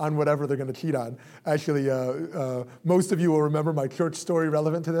later on whatever they're going to cheat on. Actually, most of you will remember my church story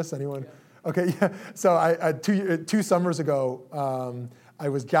relevant to this. Anyone? Yeah. Okay, yeah. So I 2 summers ago, I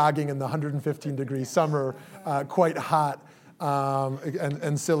was jogging in the 115-degree summer, quite hot,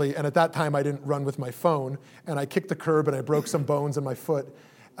 and silly. And at that time, I didn't run with my phone, and I kicked the curb and I broke some bones in my foot,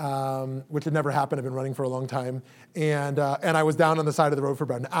 which had never happened. I've been running for a long time. And I was down on the side of the road for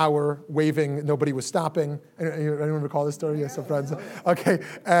about an hour, waving. Nobody was stopping. Anyone recall this story? Yes, some friends. Okay.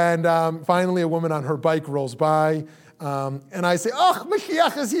 And finally, a woman on her bike rolls by. And I say, oh,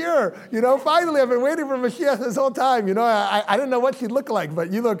 Mashiach is here. Finally, I've been waiting for Mashiach this whole time. I didn't know what she'd look like,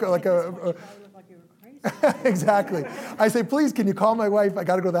 but you look like a exactly. I say, please, can you call my wife? I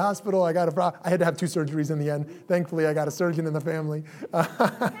got to go to the hospital. I had to have 2 surgeries in the end. Thankfully, I got a surgeon in the family. I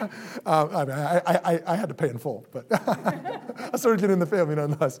had to pay in full, but a surgeon in the family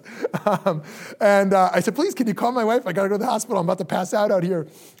nonetheless. And I said, please, can you call my wife? I got to go to the hospital. I'm about to pass out here.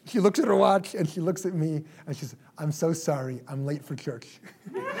 She looks at her watch and she looks at me and she says, I'm so sorry. I'm late for church.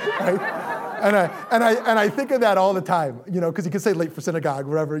 Right? And I think of that all the time, because you can say late for synagogue,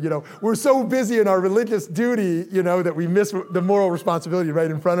 wherever, we're so busy in our religious duty, that we miss the moral responsibility right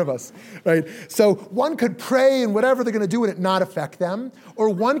in front of us, right? So one could pray and whatever they're going to do and it not affect them, or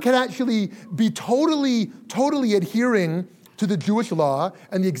one could actually be totally adhering to the Jewish law,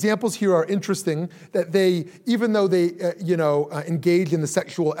 and the examples here are interesting, that they, even though they, engage in the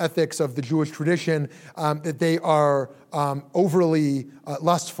sexual ethics of the Jewish tradition, that they are overly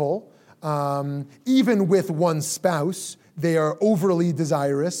lustful. Even with one spouse, they are overly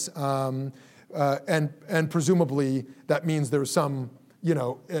desirous, and presumably that means there's some,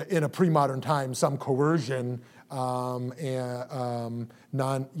 in a pre-modern time, some coercion, and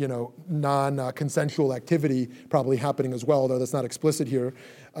non-consensual activity probably happening as well, though that's not explicit here.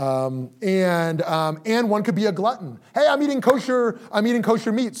 And one could be a glutton. Hey, I'm eating kosher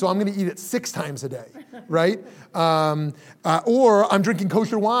meat, so I'm going to eat it 6 times a day, right? Or I'm drinking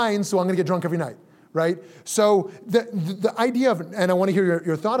kosher wine, so I'm going to get drunk every night, right? So the idea of, and I want to hear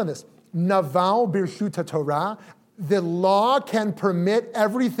your thought on this, naval birshut Torah, the law can permit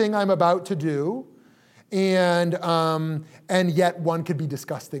everything I'm about to do, and yet one could be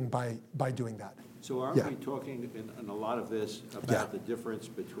disgusting by doing that. So aren't we talking in a lot of this about the difference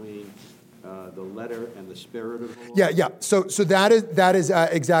between the letter and the spirit of the law? Yeah. So that is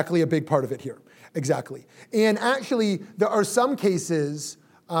exactly a big part of it here. Exactly. And actually, there are some cases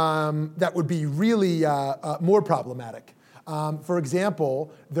that would be really more problematic. For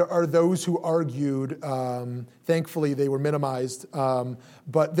example, there are those who argued, thankfully they were minimized,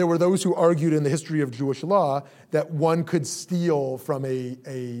 but there were those who argued in the history of Jewish law that one could steal from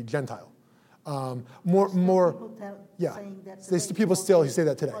a Gentile. People still say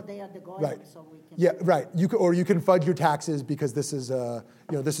that today. Oh, they are the goyim, right. So we can. Yeah, right. You can fudge your taxes because this is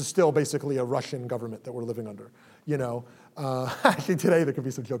still basically a Russian government that we're living under. Actually today there could be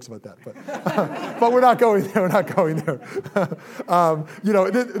some jokes about that, but we're not going there. We're not going there.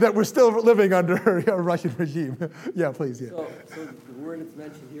 That we're still living under a Russian regime. Yeah, please. Yeah. So the word that's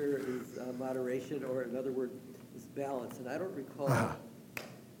mentioned here is moderation, or in other words, is balance. And I don't recall.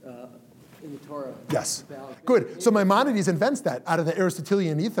 In the Torah. Yes. Good. So Maimonides invents that out of the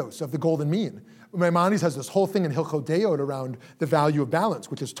Aristotelian ethos of the golden mean. Maimonides has this whole thing in Hilchot Deot around the value of balance,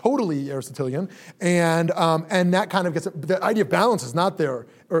 which is totally Aristotelian, and that kind of gets the idea of balance is not there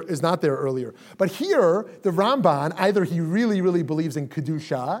earlier. But here, the Ramban, either he really, really believes in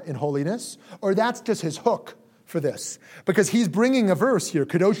kedusha, in holiness, or that's just his hook for this, because he's bringing a verse here,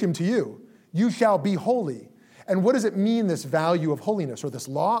 kadoshim to you, you shall be holy. And what does it mean, this value of holiness, or this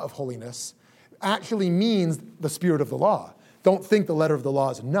law of holiness, actually means the spirit of the law. Don't think the letter of the law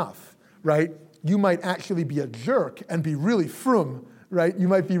is enough, right? You might actually be a jerk and be really frum, right? You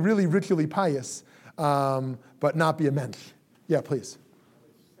might be really ritually pious, but not be a mensch. Yeah, please.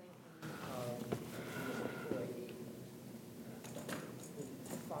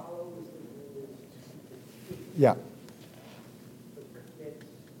 Yeah.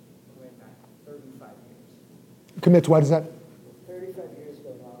 Commits, what is that? 35 years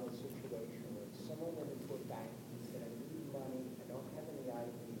ago, I was in a situation where someone went into a bank and said, I need money, I don't have any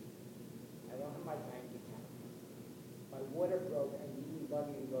ID, I don't have my bank account, my water broke, I need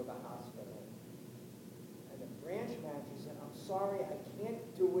money to go to the hospital. And the branch manager said, I'm sorry, I can't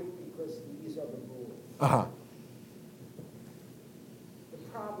do it because these are the rules. Uh-huh. The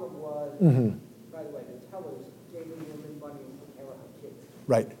problem was, by the way, the tellers gave the woman money to take care of her kids.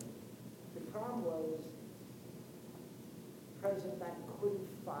 Right. The problem was, president couldn't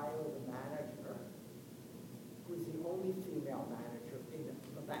fire the manager, who was the only female manager in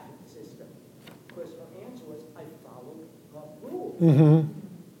the back system. Of course, her answer was, I followed her rules.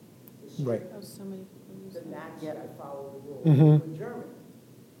 Mm-hmm. Right. The Nazi, I followed the rules. In Germany,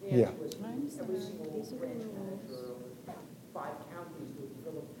 the answer was, every single branch manager, 5 counties would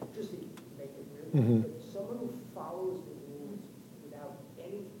fill up, just to make it weird. But someone who follows the rules without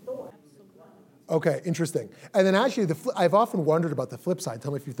any thought. Okay, interesting. And then actually, I've often wondered about the flip side.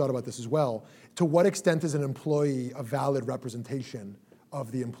 Tell me if you've thought about this as well. To what extent is an employee a valid representation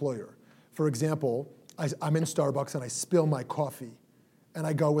of the employer? For example, I'm in Starbucks and I spill my coffee. And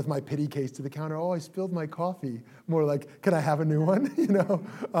I go with my pity case to the counter. Oh, I spilled my coffee. More like, can I have a new one?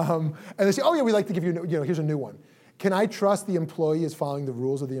 And they say, oh yeah, we'd like to give you, here's a new one. Can I trust the employee is following the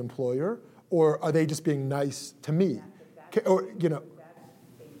rules of the employer, or are they just being nice to me? Or That's a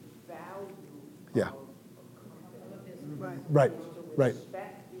value yeah. of company. Right.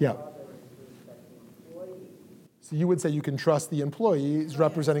 Respect the Yeah. others, respect the employee. So you would say you can trust the employees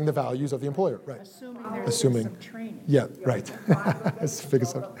representing the values of the employer, right? Assuming there's some training. Yeah, right. That's the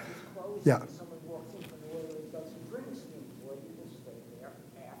biggest one. Yeah. Someone walks in from the oil and does some drinks, the employee will stay there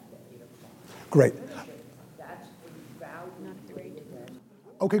after 8 o'clock. Great. That's a value.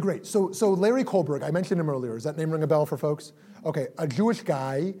 Okay, great. So Larry Kohlberg, I mentioned him earlier. Does that name ring a bell for folks? Okay, a Jewish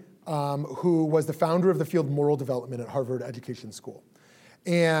guy who was the founder of the field of moral development at Harvard Education School.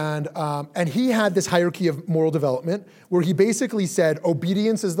 And he had this hierarchy of moral development where he basically said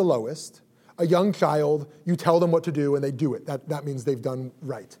obedience is the lowest. A young child, you tell them what to do and they do it. That means they've done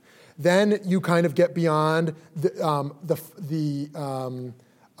right. Then you kind of get beyond the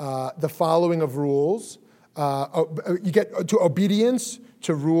following of rules. You get to obedience,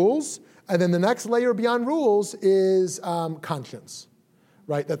 to rules, and then the next layer beyond rules is conscience,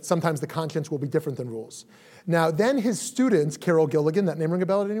 right? That sometimes the conscience will be different than rules. Now, then his students, Carol Gilligan, that name ring a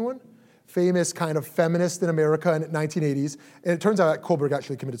bell to anyone? Famous kind of feminist in America in the 1980s. And it turns out that Kohlberg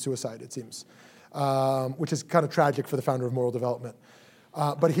actually committed suicide, it seems, which is kind of tragic for the founder of moral development.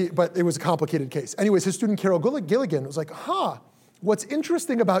 But it was a complicated case. Anyways, his student Carol Gilligan was like, what's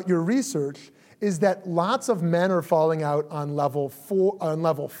interesting about your research is that lots of men are falling out on level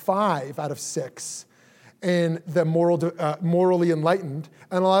 5 out of 6 in the morally enlightened,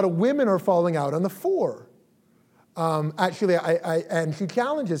 and a lot of women are falling out on the 4. And she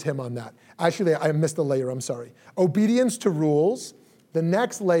challenges him on that. Actually, I missed a layer, I'm sorry. Obedience to rules. The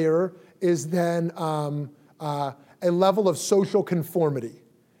next layer is then a level of social conformity,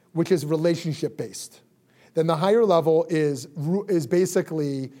 which is relationship-based. Then the higher level is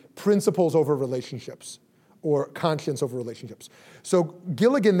basically principles over relationships, or conscience over relationships. So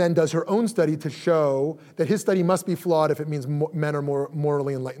Gilligan then does her own study to show that his study must be flawed if it means men are more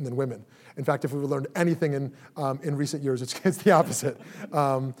morally enlightened than women. In fact, if we've learned anything in recent years, it's the opposite.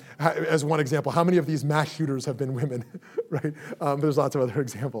 As one example, how many of these mass shooters have been women, right? There's lots of other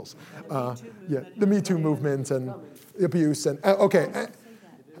examples. The Me Too movement and abuse. And okay.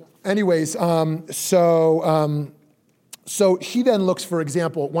 Anyways, so she then looks, for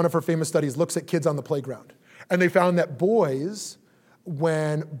example, one of her famous studies looks at kids on the playground. And they found that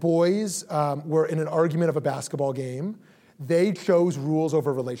when boys were in an argument of a basketball game, they chose rules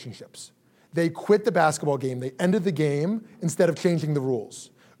over relationships. They quit the basketball game. They ended the game instead of changing the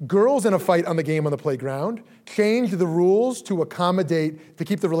rules. Girls in a fight on the game on the playground changed the rules to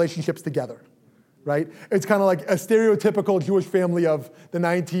keep the relationships together, right? It's kind of like a stereotypical Jewish family of the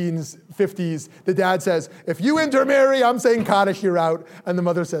 1950s. The dad says, if you intermarry, I'm saying Kaddish, you're out. And the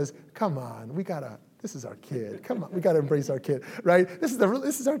mother says, come on, this is our kid. Come on, we got to embrace our kid, right? This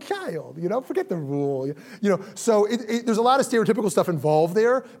is our child, forget the rule. So there's a lot of stereotypical stuff involved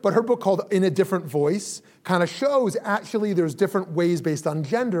there, but her book called In a Different Voice kind of shows actually there's different ways based on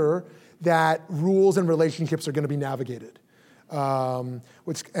gender that rules and relationships are going to be navigated.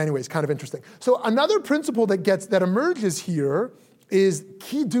 Which, anyways, kind of interesting. So another principle that emerges here is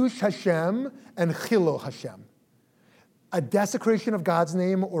Kiddush Hashem and Chilul Hashem. A desecration of God's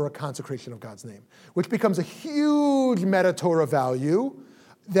name or a consecration of God's name, which becomes a huge meta-Torah value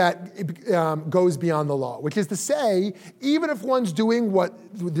that goes beyond the law, which is to say, even if one's doing what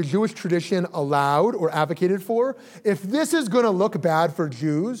the Jewish tradition allowed or advocated for, if this is going to look bad for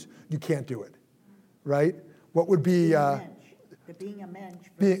Jews, you can't do it, right? What would be... being a mensch.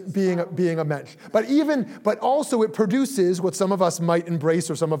 Being a mensch. But also it produces what some of us might embrace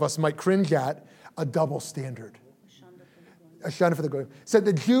or some of us might cringe at, a double standard. Ashana for the Goyim. Said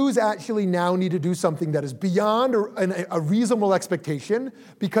the Jews actually now need to do something that is beyond a reasonable expectation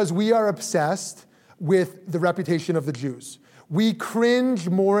because we are obsessed with the reputation of the Jews. We cringe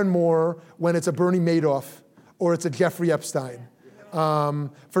more and more when it's a Bernie Madoff or it's a Jeffrey Epstein,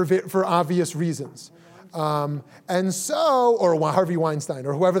 for obvious reasons. And so, or Harvey Weinstein,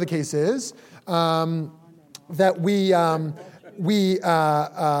 or whoever the case is, that we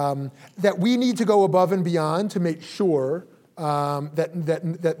need to go above and beyond to make sure that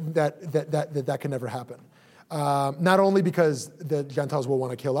can never happen. Not only because the Gentiles will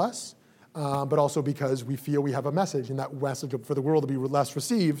want to kill us, but also because we feel we have a message, and that message for the world will be less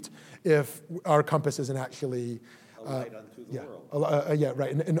received if our compass isn't actually a light unto the world.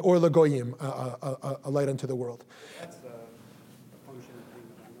 Right. And or Lagoyim, a light unto the world. That's a function of being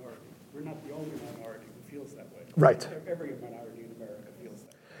a minority. We're not the only minority who feels that way. Right. Every minority in America feels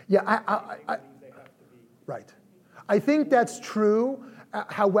that way. Yeah, They have to be. right. I think that's true.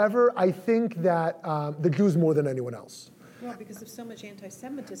 However, I think that the Jews more than anyone else. Well, because of so much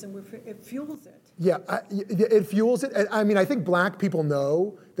anti-Semitism, it fuels it. Yeah, it fuels it. I mean, I think black people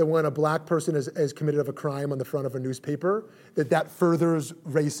know that when a black person is committed of a crime on the front of a newspaper, that furthers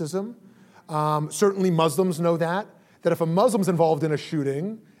racism. Certainly Muslims know that if a Muslim's involved in a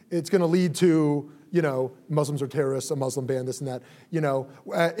shooting, it's going to lead to, Muslims are terrorists, a Muslim ban, this and that,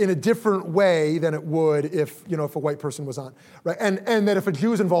 in a different way than it would if a white person was on, right? And that if a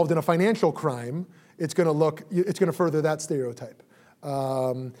Jew is involved in a financial crime, it's going to further that stereotype.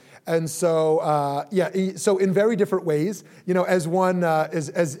 And so, so in very different ways, as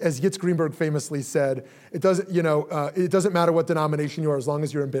Yitz Greenberg famously said, it doesn't matter what denomination you are as long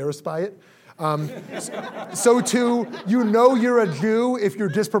as you're embarrassed by it. So too, you're a Jew if you're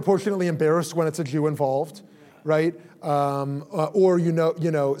disproportionately embarrassed when it's a Jew involved, right? Or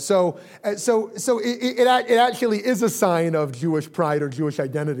so it actually is a sign of Jewish pride or Jewish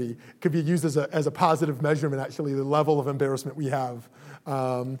identity. It could be used as a positive measurement, actually, the level of embarrassment we have.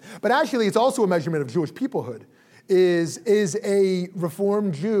 But actually, it's also a measurement of Jewish peoplehood. Is a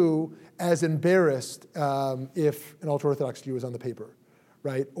Reformed Jew as embarrassed if an ultra-Orthodox Jew is on the paper,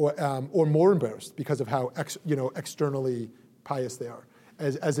 right? Or more embarrassed because of how externally pious they are,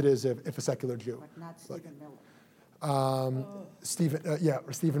 as it is if a secular Jew. But not Stephen Miller.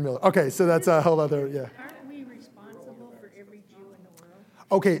 Stephen Miller. Okay, so that's a whole other, yeah. Aren't we responsible for every Jew in the world?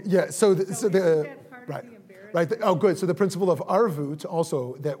 Okay, yeah, so the right. Right. Oh, good. So the principle of Arvut,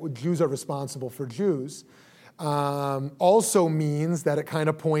 also, that Jews are responsible for Jews, also means that it kind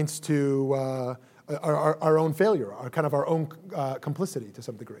of points to our own failure, our own complicity to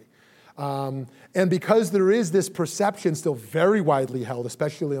some degree. And because there is this perception still very widely held,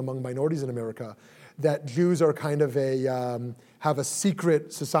 especially among minorities in America, that Jews are kind of have a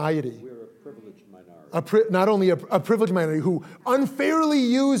secret society. We're a privileged minority. Not only a privileged minority who unfairly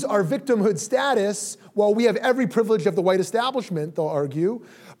use our victimhood status while we have every privilege of the white establishment, they'll argue,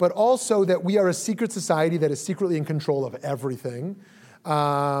 but also that we are a secret society that is secretly in control of everything.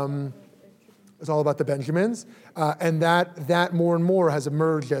 It's all about the Benjamins. And that more and more has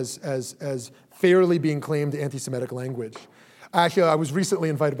emerged as fairly being claimed anti-Semitic language. Actually, I was recently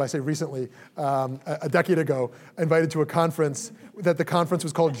invited, a decade ago, invited to a conference, that the conference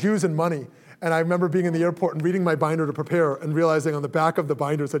was called Jews and Money. And I remember being in the airport and reading my binder to prepare and realizing on the back of the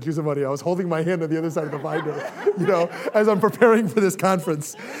binder said Jews and Money. I was holding my hand on the other side of the binder, as I'm preparing for this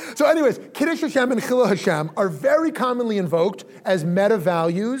conference. So anyways, Kiddush Hashem and Chillul Hashem are very commonly invoked as meta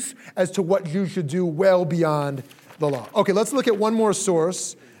values as to what Jews should do well beyond the law. Okay, let's look at one more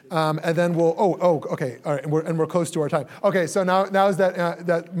source. And then we'll, okay, all right, and we're close to our time. Okay, so now is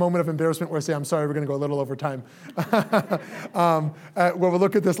that moment of embarrassment where I say, I'm sorry, we're going to go a little over time. Where we'll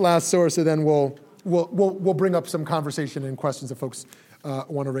look at this last source, and then we'll bring up some conversation and questions that folks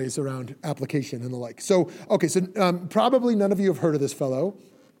want to raise around application and the like. So probably none of you have heard of this fellow,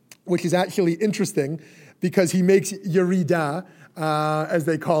 which is actually interesting because he makes Yerida, as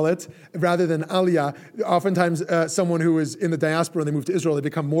they call it, rather than Aliyah. Oftentimes, someone who is in the diaspora and they move to Israel, they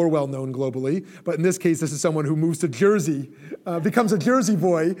become more well-known globally. But in this case, this is someone who moves to Jersey, becomes a Jersey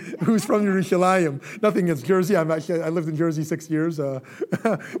boy who's from Yerushalayim. Nothing against Jersey. I lived in Jersey 6 years.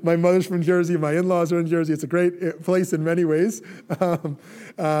 My mother's from Jersey. My in-laws are in Jersey. It's a great place in many ways.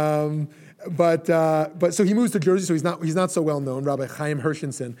 But so he moves to Jersey, so he's not so well known. Rabbi Chaim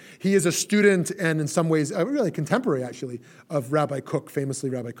Hershenson. He is a student and in some ways really contemporary actually of Rabbi Kook, famously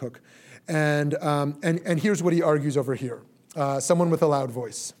Rabbi Kook, and here's what he argues over here. Someone with a loud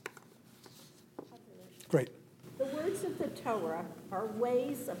voice. Great. The words of the Torah are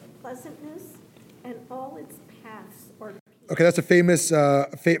ways of pleasantness, and all its paths are peace. Okay, that's a famous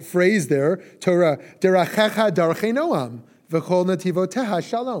phrase there. Torah derachecha darchei noam. V'chol nativoteha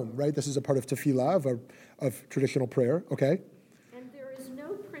shalom, right? This is a part of tefillah, of traditional prayer, okay? And there is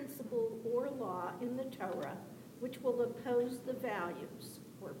no principle or law in the Torah which will oppose the values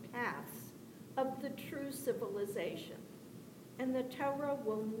or paths of the true civilization. And the Torah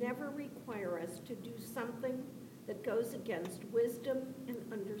will never require us to do something that goes against wisdom and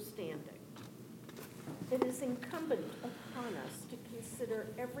understanding. It is incumbent upon us to consider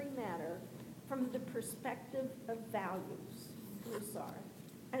every matter from the perspective of values, musar,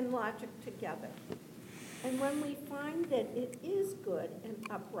 and logic together. And when we find that it is good and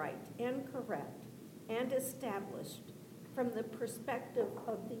upright and correct and established from the perspective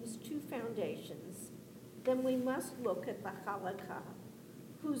of these two foundations, then we must look at the halakha,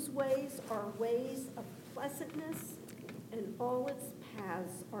 whose ways are ways of pleasantness and all its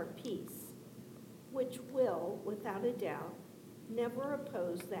paths are peace, which will, without a doubt, never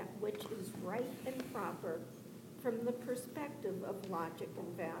oppose that which is right and proper from the perspective of logic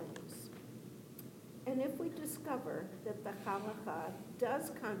and values. And if we discover that the halakha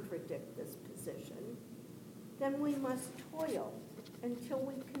does contradict this position, then we must toil until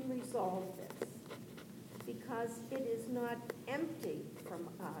we can resolve this, because it is not empty from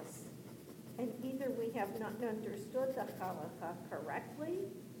us, and either we have not understood the halakha correctly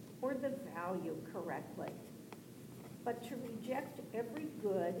or the value correctly. But to reject every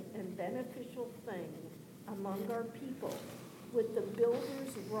good and beneficial thing among our people with the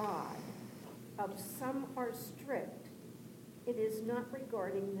builder's rod of some are strict, it is not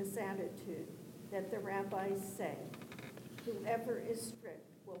regarding this attitude that the rabbis say, whoever is strict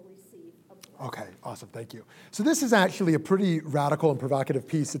will receive a blessing. Okay, awesome, thank you. So this is actually a pretty radical and provocative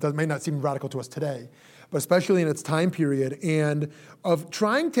piece. It may not seem radical to us today, but especially in its time period, and of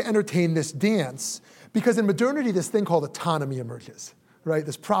trying to entertain this dance, because in modernity, this thing called autonomy emerges, right?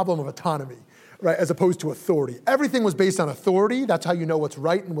 This problem of autonomy, right, as opposed to authority. Everything was based on authority. That's how you know what's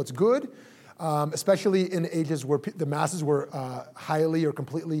right and what's good, especially in ages where the masses were highly or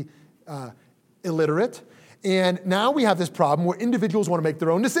completely illiterate. And now we have this problem where individuals want to make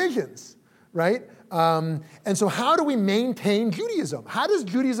their own decisions, right? And so how do we maintain Judaism? How does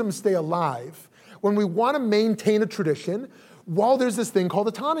Judaism stay alive when we want to maintain a tradition while there's this thing called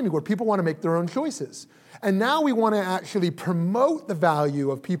autonomy where people want to make their own choices? And now we want to actually promote the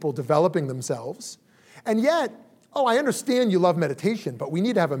value of people developing themselves. And yet, I understand you love meditation, but we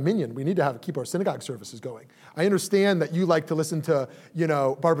need to have a minyan. We need to keep our synagogue services going. I understand that you like to listen to,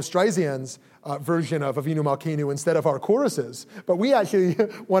 Barbra Streisand's version of Avinu Malkeinu instead of our choruses, but we actually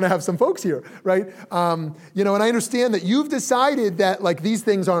want to have some folks here, right? And I understand that you've decided that these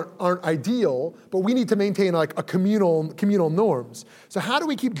things aren't ideal, but we need to maintain a communal norms. So how do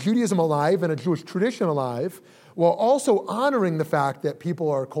we keep Judaism alive and a Jewish tradition alive while also honoring the fact that people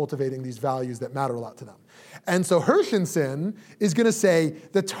are cultivating these values that matter a lot to them? And so Hershenson is going to say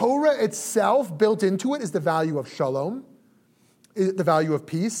the Torah itself, built into it, is the value of shalom, the value of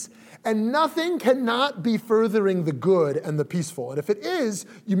peace, and nothing cannot be furthering the good and the peaceful. And if it is,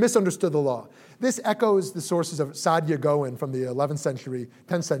 you misunderstood the law. This echoes the sources of Saadia Gaon from the 11th century,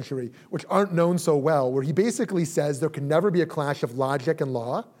 10th century, which aren't known so well, where he basically says there can never be a clash of logic and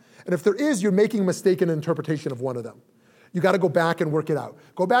law. And if there is, you're making a mistaken interpretation of one of them. You got to go back and work it out.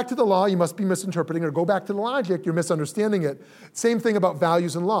 Go back to the law, you must be misinterpreting, or go back to the logic, you're misunderstanding it. Same thing about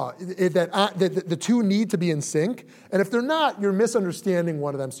values and law. The two need to be in sync, and if they're not, you're misunderstanding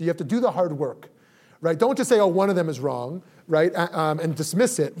one of them. So you have to do the hard work, right? Don't just say, one of them is wrong, right, and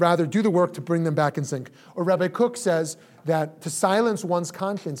dismiss it. Rather, do the work to bring them back in sync. Or Rabbi Kook says that to silence one's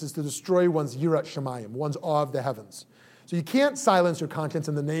conscience is to destroy one's yirat shamayim, one's awe of the heavens. So you can't silence your conscience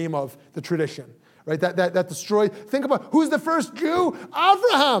in the name of the tradition. Right, that destroyed. Think about who's the first Jew?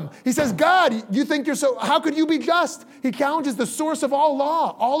 Abraham. He says, God, you think you're so, how could you be just? He challenges the source of all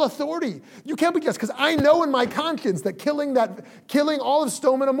law, all authority. You can't be just because I know in my conscience that killing all of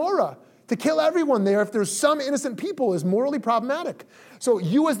Sodom and Gomorrah, to kill everyone there if there's some innocent people is morally problematic. So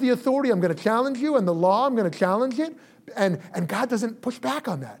you as the authority, I'm going to challenge you, and the law, I'm going to challenge it. And God doesn't push back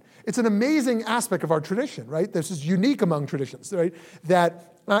on that. It's an amazing aspect of our tradition, right? This is unique among traditions, right? That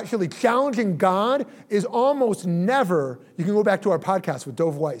actually challenging God is almost never, you can go back to our podcast with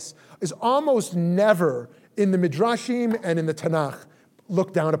Dov Weiss, is almost never in the Midrashim and in the Tanakh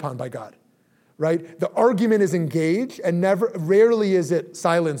looked down upon by God, right? The argument is engaged and rarely is it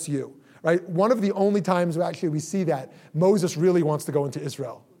silence you, right? One of the only times actually we see that, Moses really wants to go into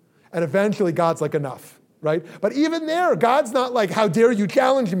Israel. And eventually God's like, enough, right? But even there, God's not like, how dare you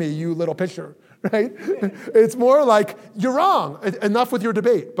challenge me, you little pisher, right? It's more like, you're wrong, enough with your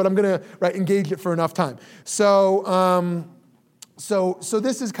debate, but I'm going to engage it for enough time. So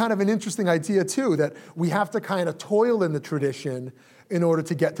this is kind of an interesting idea too, that we have to kind of toil in the tradition in order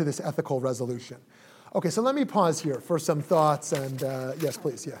to get to this ethical resolution. Okay, so let me pause here for some thoughts, and yes,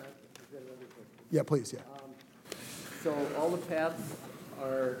 please, yeah. Yeah, please, yeah. So all the paths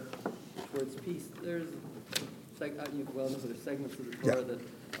are towards peace, there's segments of the Torah that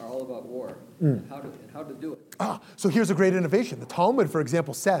are all about war and how to do it. So here's a great innovation. The Talmud, for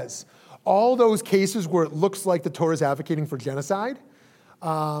example, says all those cases where it looks like the Torah is advocating for genocide,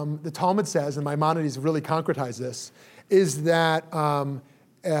 the Talmud says, and Maimonides really concretized this, is that a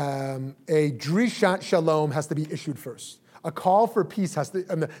drishat shalom has to be issued first. A call for peace has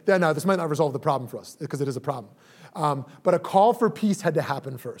to, now this might not resolve the problem for us, because it is a problem. But a call for peace had to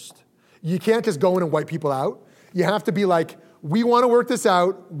happen first. You can't just go in and wipe people out. You have to be like, we want to work this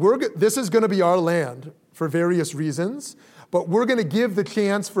out. This is going to be our land for various reasons, but we're going to give the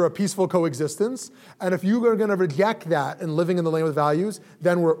chance for a peaceful coexistence. And if you are going to reject that and living in the land with values,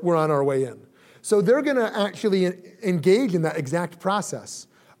 then we're on our way in. So they're going to actually engage in that exact process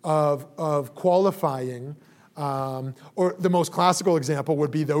of qualifying. Or the most classical example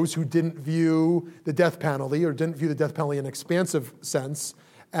would be those who didn't view the death penalty or didn't view the death penalty in an expansive sense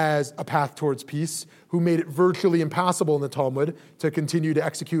as a path towards peace, who made it virtually impossible in the Talmud to continue to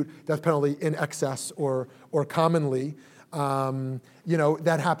execute death penalty in excess or commonly.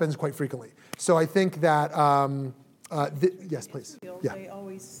 That happens quite frequently. So I think that, yes, please. Yeah. They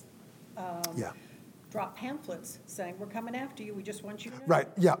always drop pamphlets saying, we're coming after you, we just want you to know. Right,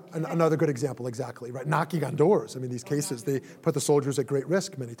 yeah, another good example, exactly, right? Knocking on doors. I mean, these cases, they put the soldiers at great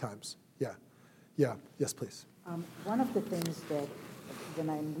risk many times. Yeah, yes, please. One of the things that, when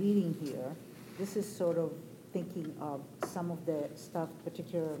I'm reading here, this is sort of thinking of some of the stuff,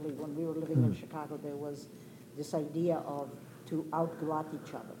 particularly when we were living in Chicago, there was this idea of to out-glot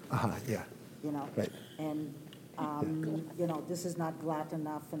each other. Yeah. Right. And, this is not glot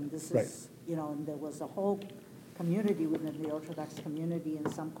enough, and this is, and there was a whole community within the Orthodox community, and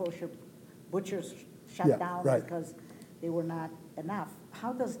some kosher butchers shut down because they were not enough.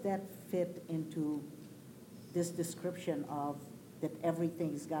 How does that fit into this description of that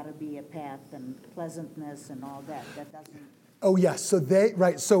everything's got to be a path and pleasantness and all that? That doesn't. Oh yes, so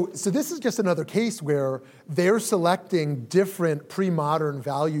this is just another case where they're selecting different pre-modern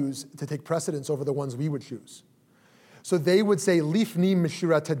values to take precedence over the ones we would choose. So they would say lifni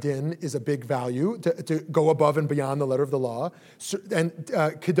mishirat hadin is a big value to go above and beyond the letter of the law, and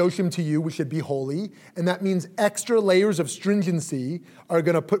kedoshim to you, we should be holy, and that means extra layers of stringency are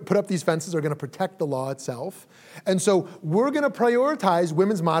going to put up these fences, are going to protect the law itself, and so we're going to prioritize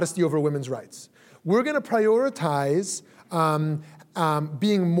women's modesty over women's rights. We're going to prioritize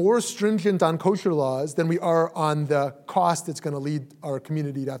being more stringent on kosher laws than we are on the cost it's going to lead our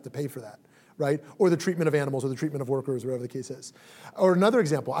community to have to pay for that. Right? Or the treatment of animals or the treatment of workers, whatever the case is. Or another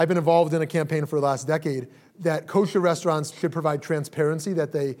example, I've been involved in a campaign for the last decade that kosher restaurants should provide transparency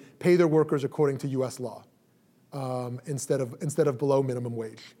that they pay their workers according to U.S. law instead of below minimum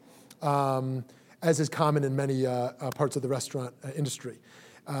wage, as is common in many parts of the restaurant industry.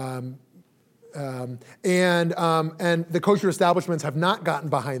 And the kosher establishments have not gotten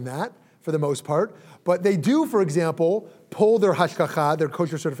behind that for the most part, but they do, for example, pull their hashgacha, their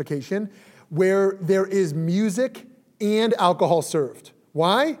kosher certification, where there is music and alcohol served.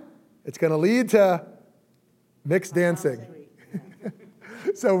 Why? It's going to lead to mixed dancing.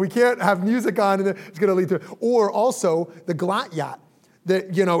 So we can't have music on, and it's going to lead to, or also the glot yacht,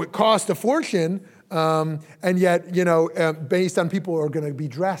 that, it costs a fortune, and yet, based on people who are going to be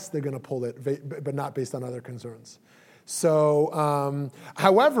dressed, they're going to pull it, but not based on other concerns. So,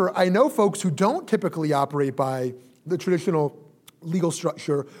 however, I know folks who don't typically operate by the traditional legal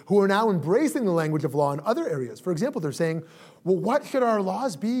structure who are now embracing the language of law in other areas. For example, they're saying, well, what should our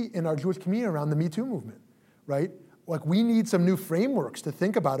laws be in our Jewish community around the Me Too movement, right? Like, we need some new frameworks to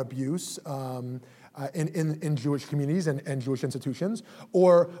think about abuse in Jewish communities and Jewish institutions.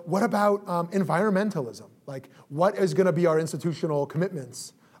 Or what about environmentalism? Like, what is going to be our institutional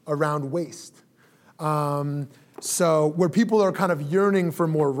commitments around waste? So where people are kind of yearning for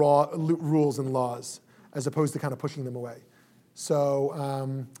more raw rules and laws as opposed to kind of pushing them away. So,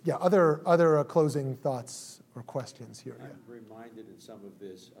 other closing thoughts or questions here? I'm reminded in some of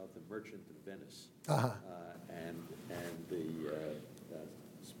this of the Merchant of Venice and the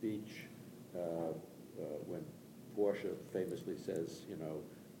speech when Portia famously says,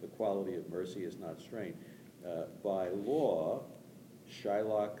 the quality of mercy is not strained. By law,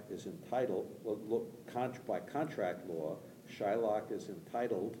 Shylock is entitled, by contract law, Shylock is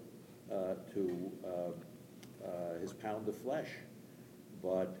entitled to his pound of flesh.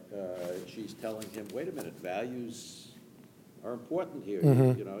 But she's telling him, wait a minute, values are important here.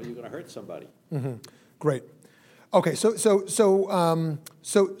 Mm-hmm. You're going to hurt somebody. Mm-hmm. Great. Okay, so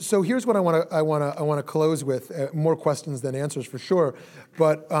here's what I want to close with. More questions than answers for sure.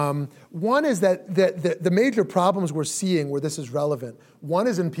 But one is that the major problems we're seeing where this is relevant. One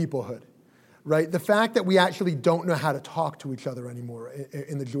is in peoplehood. right? The fact that we actually don't know how to talk to each other anymore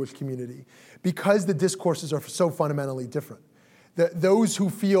in the Jewish community because the discourses are so fundamentally different. Those who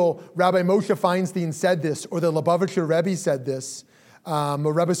feel Rabbi Moshe Feinstein said this, or the Lubavitcher Rebbe said this,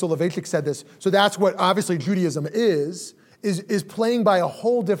 or Rebbe Soloveitchik said this, so that's what obviously Judaism is playing by a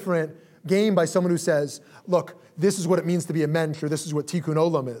whole different game by someone who says, look, this is what it means to be a mensch, or this is what tikkun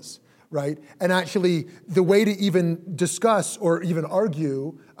olam is, right? And actually, the way to even discuss or even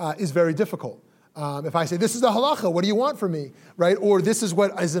argue is very difficult. If I say, this is the halacha, what do you want from me, right? Or this is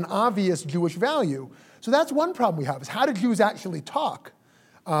what is an obvious Jewish value. So that's one problem we have, is how do Jews actually talk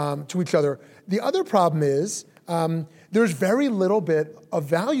to each other? The other problem is there's very little bit of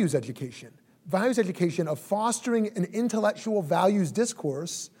values education of fostering an intellectual values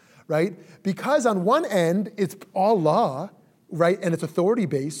discourse, right? Because on one end, it's all law, right? And it's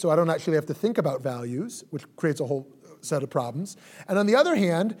authority-based, so I don't actually have to think about values, which creates a whole set of problems. And on the other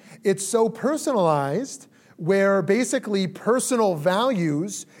hand, it's so personalized where basically personal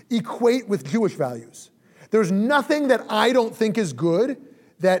values equate with Jewish values. There's nothing that I don't think is good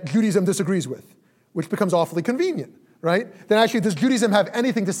that Judaism disagrees with, which becomes awfully convenient, right? Then actually, does Judaism have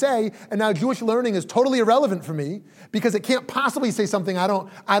anything to say? And now Jewish learning is totally irrelevant for me because it can't possibly say something I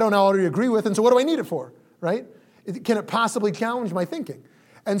don't already agree with, and so what do I need it for, right? Can it possibly challenge my thinking?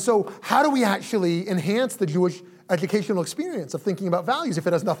 And so how do we actually enhance the Jewish educational experience of thinking about values if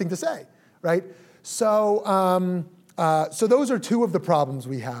it has nothing to say, right? So those are two of the problems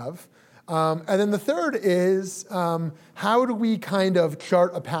we have. And then the third is how do we kind of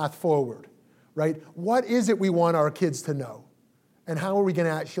chart a path forward, right? What is it we want our kids to know? And how are we going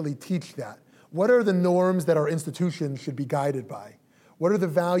to actually teach that? What are the norms that our institutions should be guided by? What are the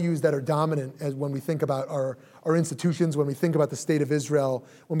values that are dominant as when we think about our institutions, when we think about the state of Israel,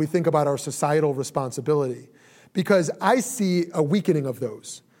 when we think about our societal responsibility? Because I see a weakening of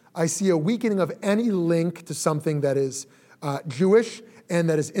those. I see a weakening of any link to something that is Jewish and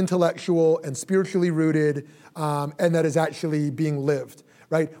that is intellectual and spiritually rooted and that is actually being lived,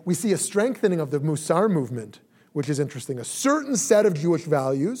 right? We see a strengthening of the Musar movement, which is interesting. A certain set of Jewish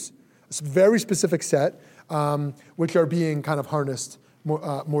values, a very specific set, which are being kind of harnessed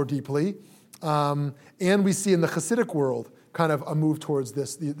more deeply. And we see in the Hasidic world kind of a move towards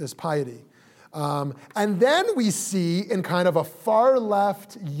this piety. And then we see in kind of a far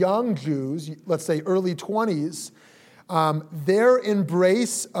left young Jews, let's say early 20s, their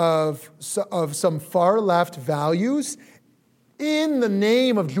embrace of some far left values in the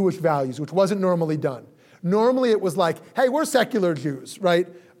name of Jewish values, which wasn't normally done. Normally it was like, hey, we're secular Jews, right?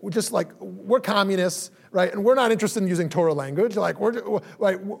 We're communists, right? And we're not interested in using Torah language.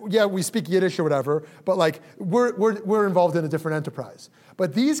 We speak Yiddish or whatever, but we're involved in a different enterprise.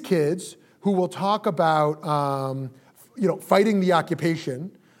 But these kids who will talk about fighting the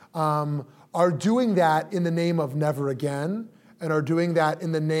occupation are doing that in the name of never again, and are doing that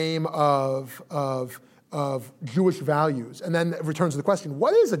in the name of Jewish values. And then it returns to the question: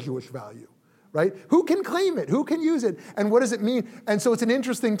 what is a Jewish value? Right? Who can claim it? Who can use it? And what does it mean? And so it's an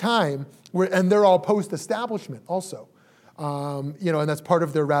interesting time and they're all post-establishment also. And that's part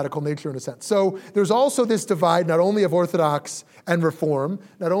of their radical nature in a sense. So there's also this divide, not only of Orthodox and Reform,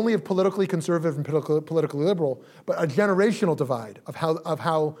 not only of politically conservative and politically liberal, but a generational divide of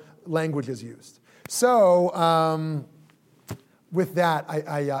how language is used. So with that,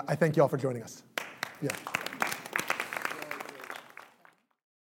 I thank you all for joining us. Yeah.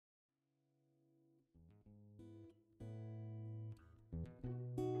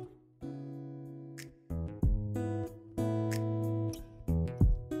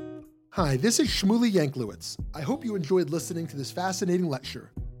 Hi, this is Shmuley Yanklowitz. I hope you enjoyed listening to this fascinating lecture.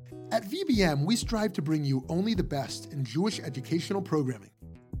 At VBM, we strive to bring you only the best in Jewish educational programming.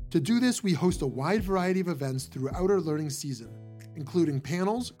 To do this, we host a wide variety of events throughout our learning season, including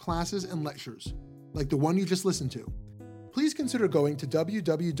panels, classes, and lectures, like the one you just listened to. Please consider going to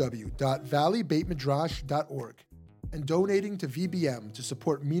www.valleybeitmidrash.org and donating to VBM to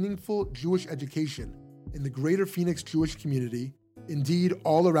support meaningful Jewish education in the greater Phoenix Jewish community, indeed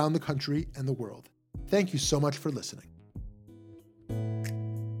all around the country and the world. Thank you so much for listening.